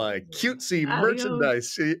just like cutesy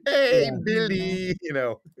merchandise. Hey, Billy, you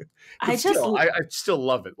know. I still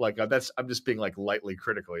love it. Like I'm just being like lightly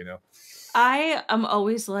critical, you know. I am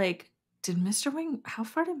always like, how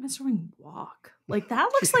far did Mr. Wing walk? Like that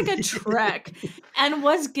looks like a trek. And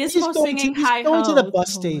was Gizmo singing "Hi Ho"? He's going to the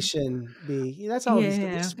bus station. That's all. He's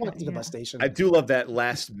just walking to the bus station. I do love that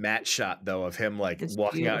last matte shot though of him like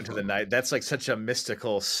walking out into the night. That's like such a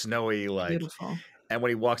mystical, snowy, like. Beautiful. And when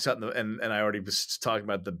he walks out, and I already was talking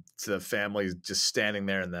about the family just standing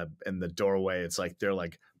there in the doorway. It's like they're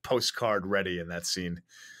like postcard ready in that scene.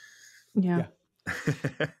 Yeah.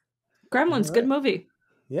 Gremlins, right. Good movie.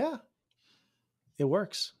 Yeah, it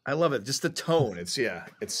works. I love it. Just the tone. It's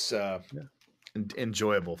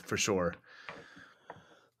enjoyable for sure.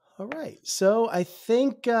 All right. So I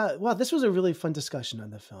think this was a really fun discussion on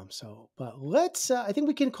the film. But let's. I think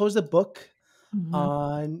we can close the book. Mm-hmm.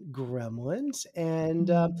 On Gremlins, and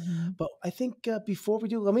but I think before we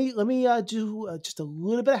do, let me do just a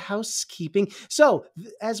little bit of housekeeping. So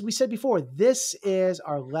as we said before, this is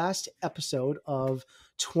our last episode of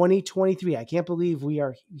 2023. I can't believe we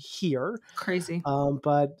are here. Crazy.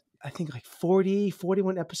 But I think like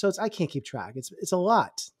 41 episodes. I can't keep track. It's a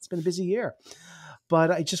lot. It's been a busy year. But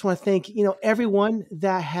I just want to thank everyone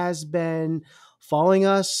that has been following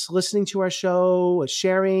us, listening to our show,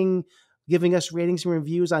 sharing, giving us ratings and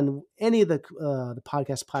reviews on any of the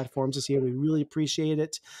podcast platforms this year. We really appreciate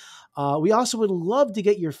it. We also would love to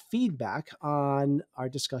get your feedback on our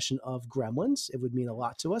discussion of Gremlins. It would mean a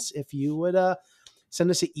lot to us if you would send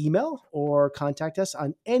us an email or contact us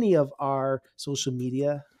on any of our social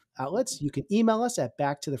media outlets. You can email us at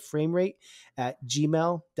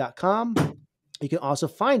backtotheframerate@gmail.com. You can also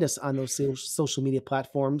find us on those social media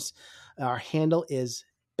platforms. Our handle is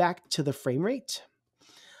backtotheframerate.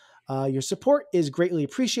 Your support is greatly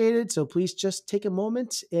appreciated, so please just take a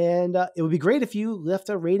moment, and it would be great if you left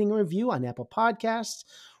a rating and review on Apple Podcasts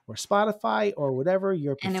or Spotify or whatever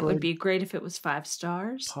your preferred. And it would be great if it was 5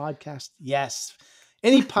 stars. Podcast, yes.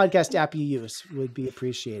 Any podcast app you use would be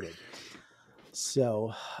appreciated.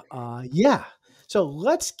 So, yeah. So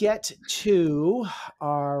let's get to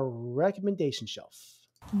our recommendation shelf.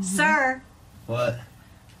 Mm-hmm. Sir. What?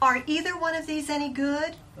 Are either one of these any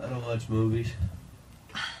good? I don't watch movies.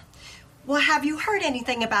 Well, have you heard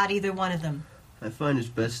anything about either one of them? I find it's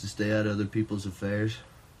best to stay out of other people's affairs.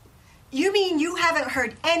 You mean you haven't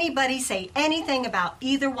heard anybody say anything about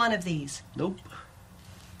either one of these? Nope.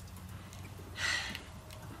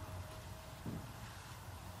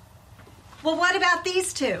 Well, what about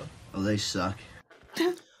these two? Oh, they suck.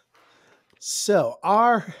 So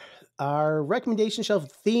our recommendation shelf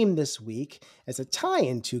theme this week as a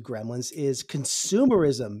tie-in to Gremlins is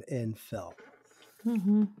consumerism in film.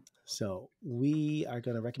 Mm-hmm. So we are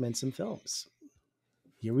going to recommend some films.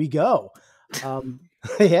 Here we go.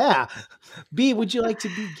 Yeah. B, would you like to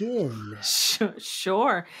begin?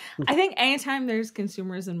 Sure. I think anytime there's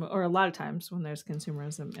consumerism, or a lot of times when there's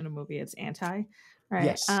consumerism in a movie, it's anti, right?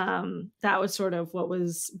 Yes. That was sort of what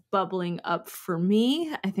was bubbling up for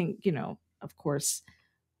me. I think, of course,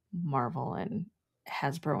 Marvel and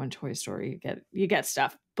Hasbro and Toy Story, you get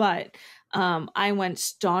stuff. But I went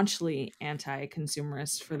staunchly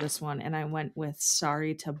anti-consumerist for this one, and I went with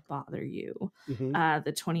Sorry to Bother You,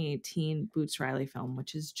 the 2018 Boots Riley film,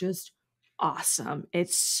 which is just awesome.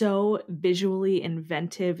 It's so visually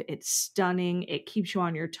inventive. It's stunning. It keeps you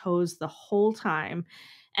on your toes the whole time.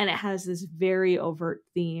 And it has this very overt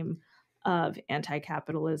theme of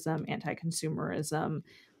anti-capitalism, anti-consumerism.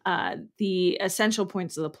 The essential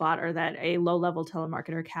points of the plot are that a low-level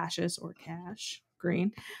telemarketer, Cassius or Cash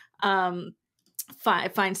Green,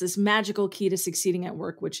 finds this magical key to succeeding at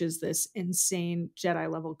work, which is this insane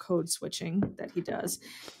Jedi level code switching that he does,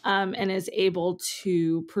 and is able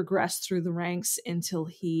to progress through the ranks until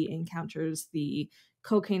he encounters the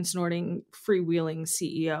cocaine snorting, freewheeling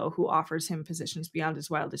CEO who offers him positions beyond his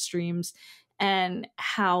wildest dreams, and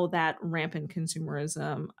how that rampant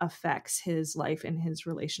consumerism affects his life and his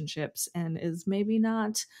relationships and is maybe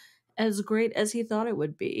not as great as he thought it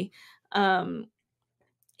would be.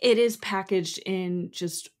 It is packaged in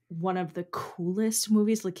just one of the coolest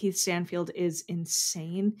movies. Lakeith Stanfield is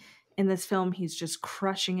insane in this film. He's just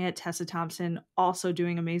crushing it. Tessa Thompson also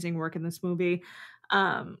doing amazing work in this movie.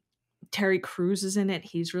 Terry Crews is in it.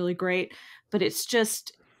 He's really great. But it's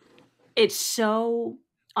so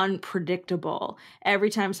unpredictable. Every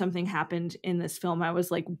time something happened in this film, I was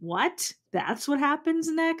like, what? That's what happens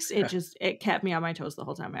next? It kept me on my toes the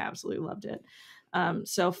whole time. I absolutely loved it.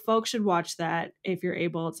 So folks should watch that if you're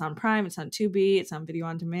able. It's on Prime, it's on Tubi, it's on video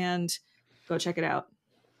on demand. Go check it out.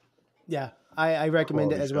 Yeah, I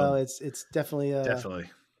recommend it as well. It's definitely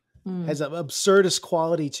has an absurdist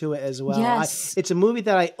quality to it as well. Yes. It's a movie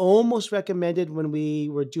that I almost recommended when we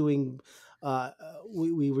were doing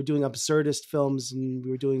we were doing absurdist films, and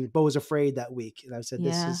we were doing Beau is Afraid that week, and I said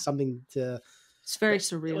this is something to. It's very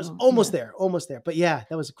surreal. It was almost there. But yeah,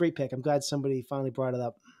 that was a great pick. I'm glad somebody finally brought it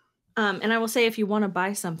up. And I will say, if you want to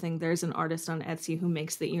buy something, there's an artist on Etsy who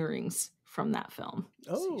makes the earrings from that film.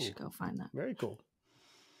 Oh, so you should go find that. Very cool.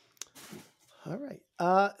 All right.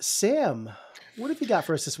 Sam, what have you got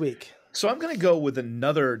for us this week? So I'm going to go with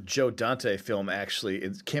another Joe Dante film, actually.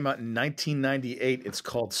 It came out in 1998. It's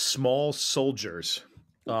called Small Soldiers.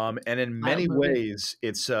 And in many ways,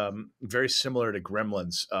 it's very similar to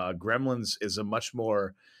Gremlins. Gremlins is a much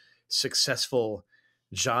more successful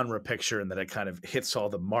genre picture in that it kind of hits all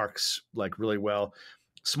the marks like really well.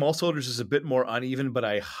 Small Soldiers is a bit more uneven, but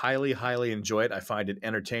I highly, highly enjoy it. I find it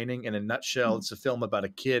entertaining. In a nutshell, it's a film about a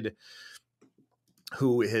kid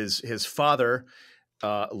who his father,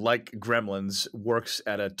 like Gremlins, works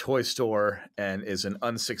at a toy store and is an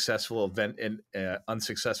unsuccessful inventor.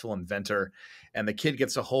 And the kid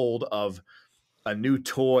gets a hold of a new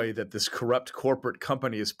toy that this corrupt corporate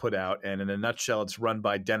company has put out. And in a nutshell, it's run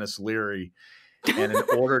by Dennis Leary. And in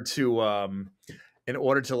order to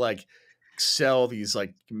like sell these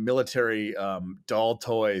like military doll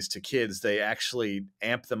toys to kids, they actually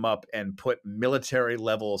amp them up and put military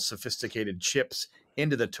level sophisticated chips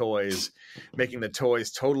into the toys, making the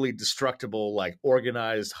toys totally destructible, like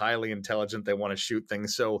organized, highly intelligent. They want to shoot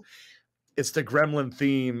things. So it's the Gremlin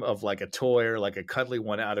theme of like a toy or like a cuddly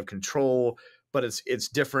one out of control, but it's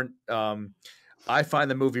different. I find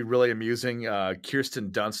the movie really amusing. Kirsten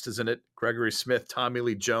Dunst is in it. Gregory Smith, Tommy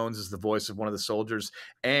Lee Jones is the voice of one of the soldiers.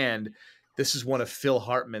 And this is one of Phil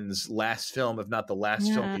Hartman's last film, if not the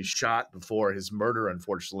last film he shot before his murder,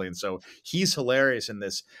 unfortunately. And so he's hilarious in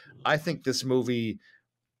this. I think this movie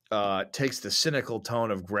takes the cynical tone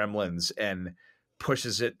of Gremlins and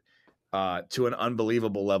pushes it to an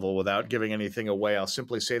unbelievable level without giving anything away. I'll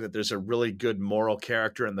simply say that there's a really good moral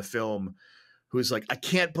character in the film who's like, I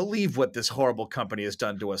can't believe what this horrible company has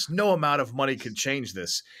done to us. No amount of money could change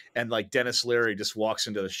this. And like Dennis Leary just walks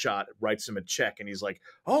into the shot, writes him a check, and he's like,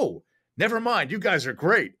 oh, never mind. You guys are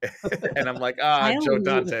great. And I'm like, Joe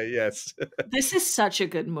Dante, yes. This is such a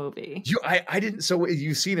good movie. I didn't. So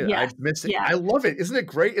you've seen it. Yeah, I've missed it. yeah. I love it. Isn't it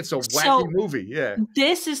great? It's a wacky movie. Yeah.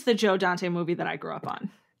 This is the Joe Dante movie that I grew up on.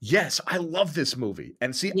 Yes, I love this movie.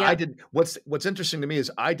 And see, I did. What's interesting to me is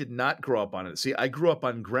I did not grow up on it. See, I grew up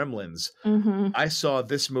on Gremlins. Mm-hmm. I saw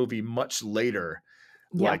this movie much later,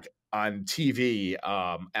 like on TV.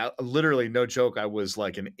 Literally, no joke. I was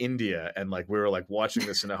like in India, and like we were like watching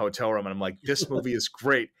this in a hotel room, and I'm like, this movie is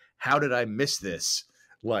great. How did I miss this?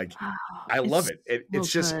 Like, I love it.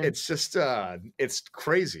 It's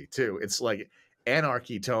crazy too. It's like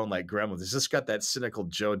anarchy tone like Gremlins. It's just got that cynical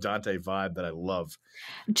Joe Dante vibe that I love.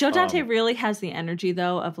 Joe Dante really has the energy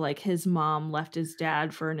though of like his mom left his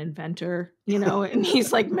dad for an inventor, and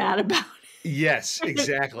he's like mad about it. Yes,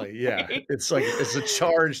 exactly. Yeah. It's like it's a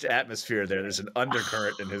charged atmosphere there. There's an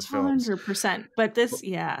undercurrent in his films. 100%. But this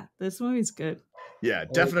movie's good. Yeah,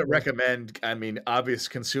 definite recommend. I mean, obvious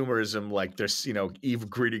consumerism, like there's, evil,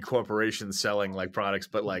 greedy corporations selling like products,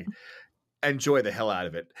 but like enjoy the hell out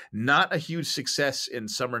of it. Not a huge success in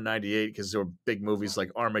summer '98 because there were big movies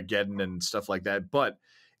like Armageddon and stuff like that, but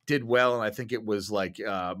did well. And I think it was like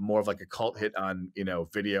more of like a cult hit on,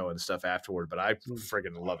 video and stuff afterward, but I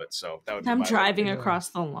friggin' love it. So that would be I'm my driving recommendation. across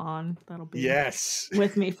the lawn. That'll be Yes.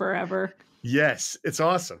 with me forever. Yes. It's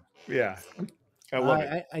awesome. Yeah. I love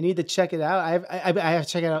it. I need to check it out. I have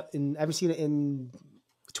to check it out. I haven't seen it in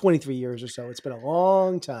 23 years or so. It's been a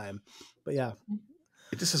long time, but yeah.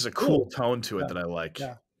 It just has a cool tone to it that I like.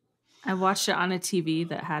 Yeah. I watched it on a TV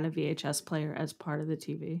that had a VHS player as part of the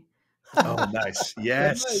TV. Oh, nice.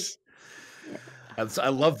 Yes. I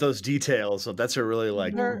love those details. So that's a really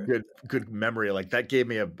like good memory. Like that gave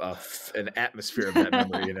me an atmosphere of that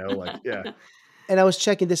memory, yeah. And I was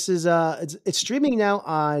checking. This is it's streaming now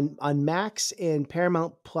on Max and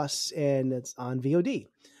Paramount Plus, and it's on VOD.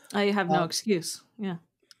 I have no excuse. Yeah.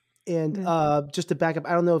 And just to back up,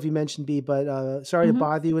 I don't know if you mentioned B, but Sorry to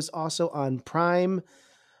Bother You is also on Prime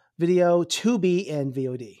Video, Tubi, and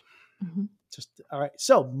VOD. Just all right.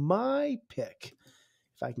 So my pick,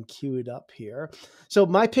 if I can cue it up here. So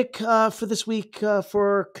my pick for this week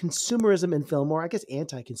for consumerism in film, or I guess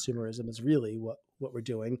anti-consumerism, is really what we're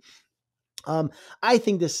doing. I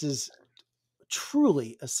think this is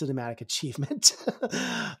truly a cinematic achievement.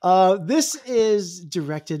 This is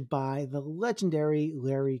directed by the legendary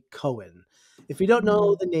Larry Cohen. If you don't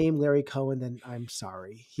know the name Larry Cohen, then I'm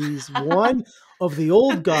sorry. He's one of the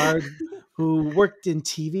old guard who worked in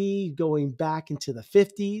TV going back into the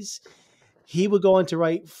 50s. He would go on to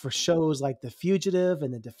write for shows like The Fugitive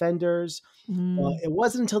and The Defenders. It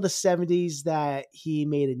wasn't until the 70s that he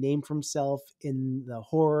made a name for himself in the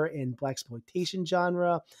horror and blaxploitation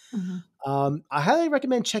genre. I highly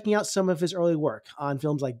recommend checking out some of his early work on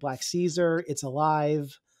films like Black Caesar, It's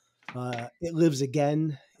Alive, It Lives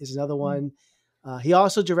Again is another one. He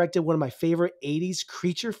also directed one of my favorite 80s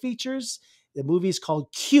creature features. The movie is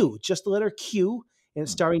called Q, just the letter Q, and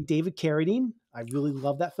it's starring David Carradine. I really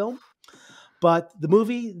love that film. But the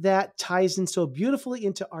movie that ties in so beautifully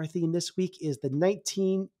into our theme this week is the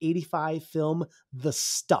 1985 film The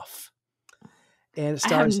Stuff. And it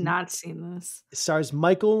stars, I have not seen this. It stars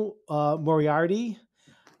Michael Moriarty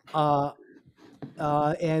and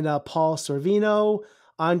Paul Sorvino,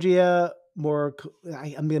 Andrea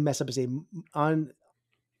I'm going to mess up his name.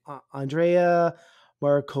 Andrea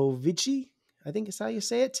Markovici, I think is how you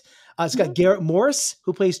say it. It's got Garrett Morris,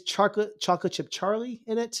 who plays Chocolate Chip Charlie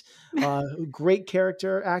in it. Great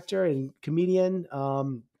character actor and comedian.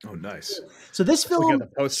 Oh, nice. So this film, look at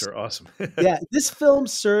the poster, awesome. Yeah, this film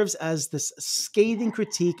serves as this scathing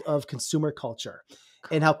critique of consumer culture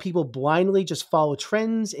and how people blindly just follow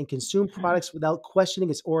trends and consume products without questioning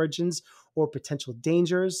its origins or potential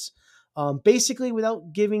dangers. Basically,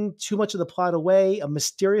 without giving too much of the plot away, a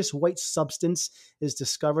mysterious white substance is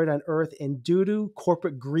discovered on Earth, and due to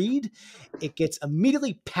corporate greed, it gets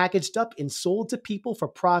immediately packaged up and sold to people for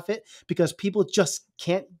profit because people just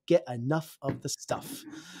can't get enough of the stuff.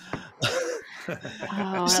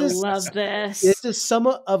 I love this. It is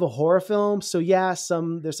somewhat of a horror film. So yeah,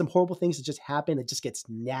 there's some horrible things that just happen. It just gets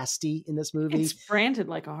nasty in this movie. It's branded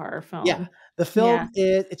like a horror film. Yeah. The film,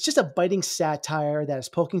 it's just a biting satire that is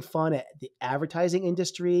poking fun at the advertising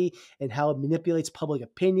industry and how it manipulates public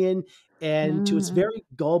opinion and to its very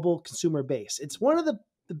gullible consumer base. It's one of the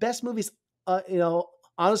best movies,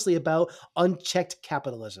 honestly, about unchecked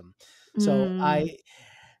capitalism. So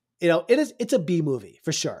it's a B movie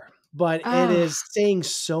for sure. But it is saying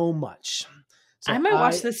so much. So I might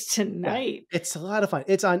watch this tonight. Yeah, it's a lot of fun.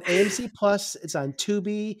 It's on AMC Plus. It's on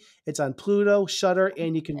Tubi. It's on Pluto, Shudder,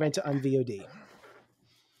 and you can rent it on VOD.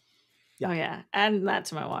 Yeah. Oh yeah, add that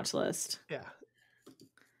to my watch list. Yeah,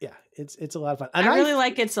 it's a lot of fun. And I really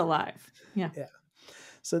like It's Alive. Yeah.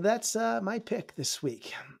 So that's my pick this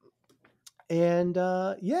week. And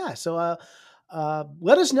so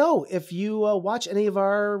let us know if you watch any of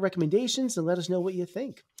our recommendations, and let us know what you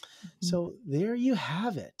think. So there you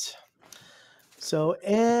have it. So,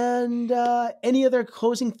 and any other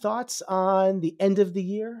closing thoughts on the end of the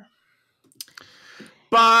year?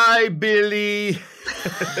 Bye, Billy.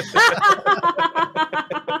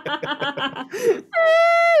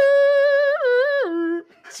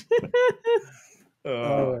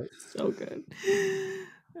 Oh, so good.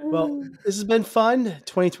 Well, this has been fun.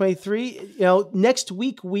 2023. Next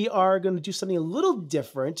week we are going to do something a little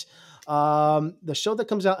different. The show that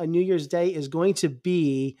comes out on New Year's Day is going to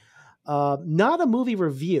be not a movie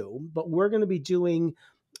review, but we're going to be doing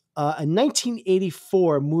a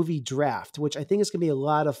 1984 movie draft, which I think is going to be a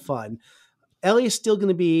lot of fun. Ellie is still going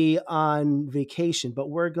to be on vacation, but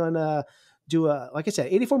we're going to do like I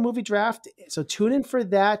said, 84 movie draft. So tune in for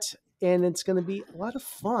that. And it's going to be a lot of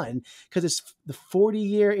fun because it's the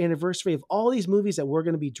 40-year anniversary of all these movies that we're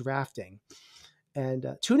going to be drafting. And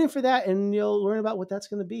tune in for that, and you'll learn about what that's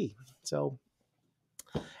going to be. So,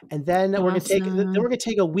 and then we're going to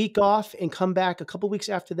take a week off and come back a couple weeks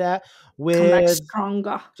after that with come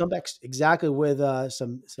back exactly with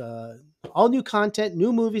some all new content,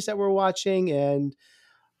 new movies that we're watching, and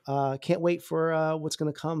can't wait for what's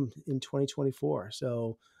going to come in 2024.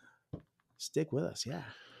 So stick with us. Yeah.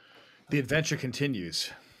 The adventure continues.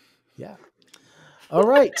 Yeah. All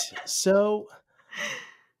right. So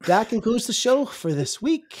that concludes the show for this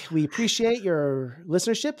week. We appreciate your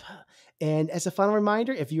listenership. And as a final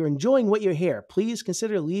reminder, if you're enjoying what you hear, please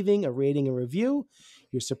consider leaving a rating and review.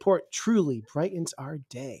 Your support truly brightens our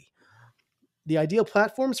day. The ideal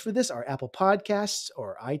platforms for this are Apple Podcasts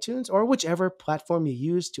or iTunes or whichever platform you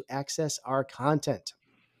use to access our content.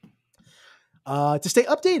 To stay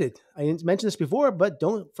updated, I didn't mention this before, but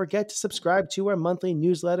don't forget to subscribe to our monthly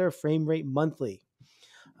newsletter, Frame Rate Monthly.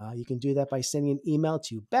 You can do that by sending an email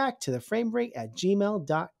to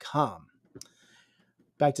backtotheframerate@gmail.com.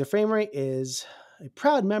 Back to the Frame Rate is a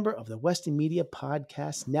proud member of the Weston Media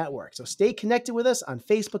Podcast Network. So stay connected with us on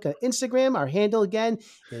Facebook and Instagram. Our handle again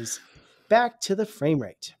is Back to the Frame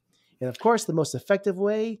Rate. And of course, the most effective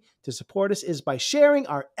way to support us is by sharing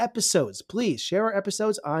our episodes. Please share our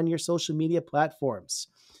episodes on your social media platforms.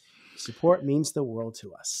 Support means the world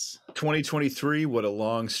to us. 2023, what a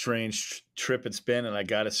long, strange trip it's been. And I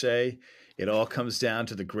got to say, it all comes down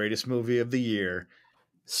to the greatest movie of the year,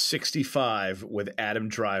 65 with Adam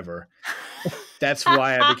Driver. That's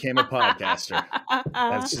why I became a podcaster.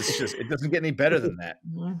 That's just it doesn't get any better than that.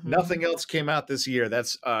 Mm-hmm. Nothing else came out this year.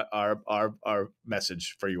 That's our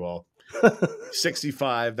message for you all.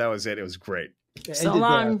 65, that was it. It was great. So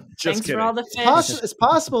long. Thanks for all the fish. It's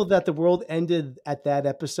possible that the world ended at that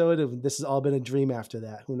episode, and this has all been a dream after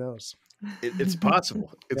that. Who knows? It's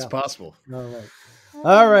possible. It's possible.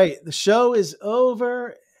 All right. The show is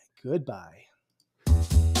over. Goodbye.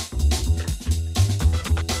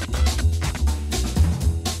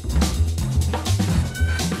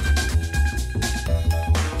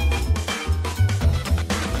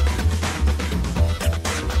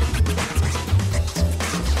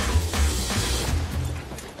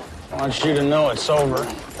 I want you to know it's over.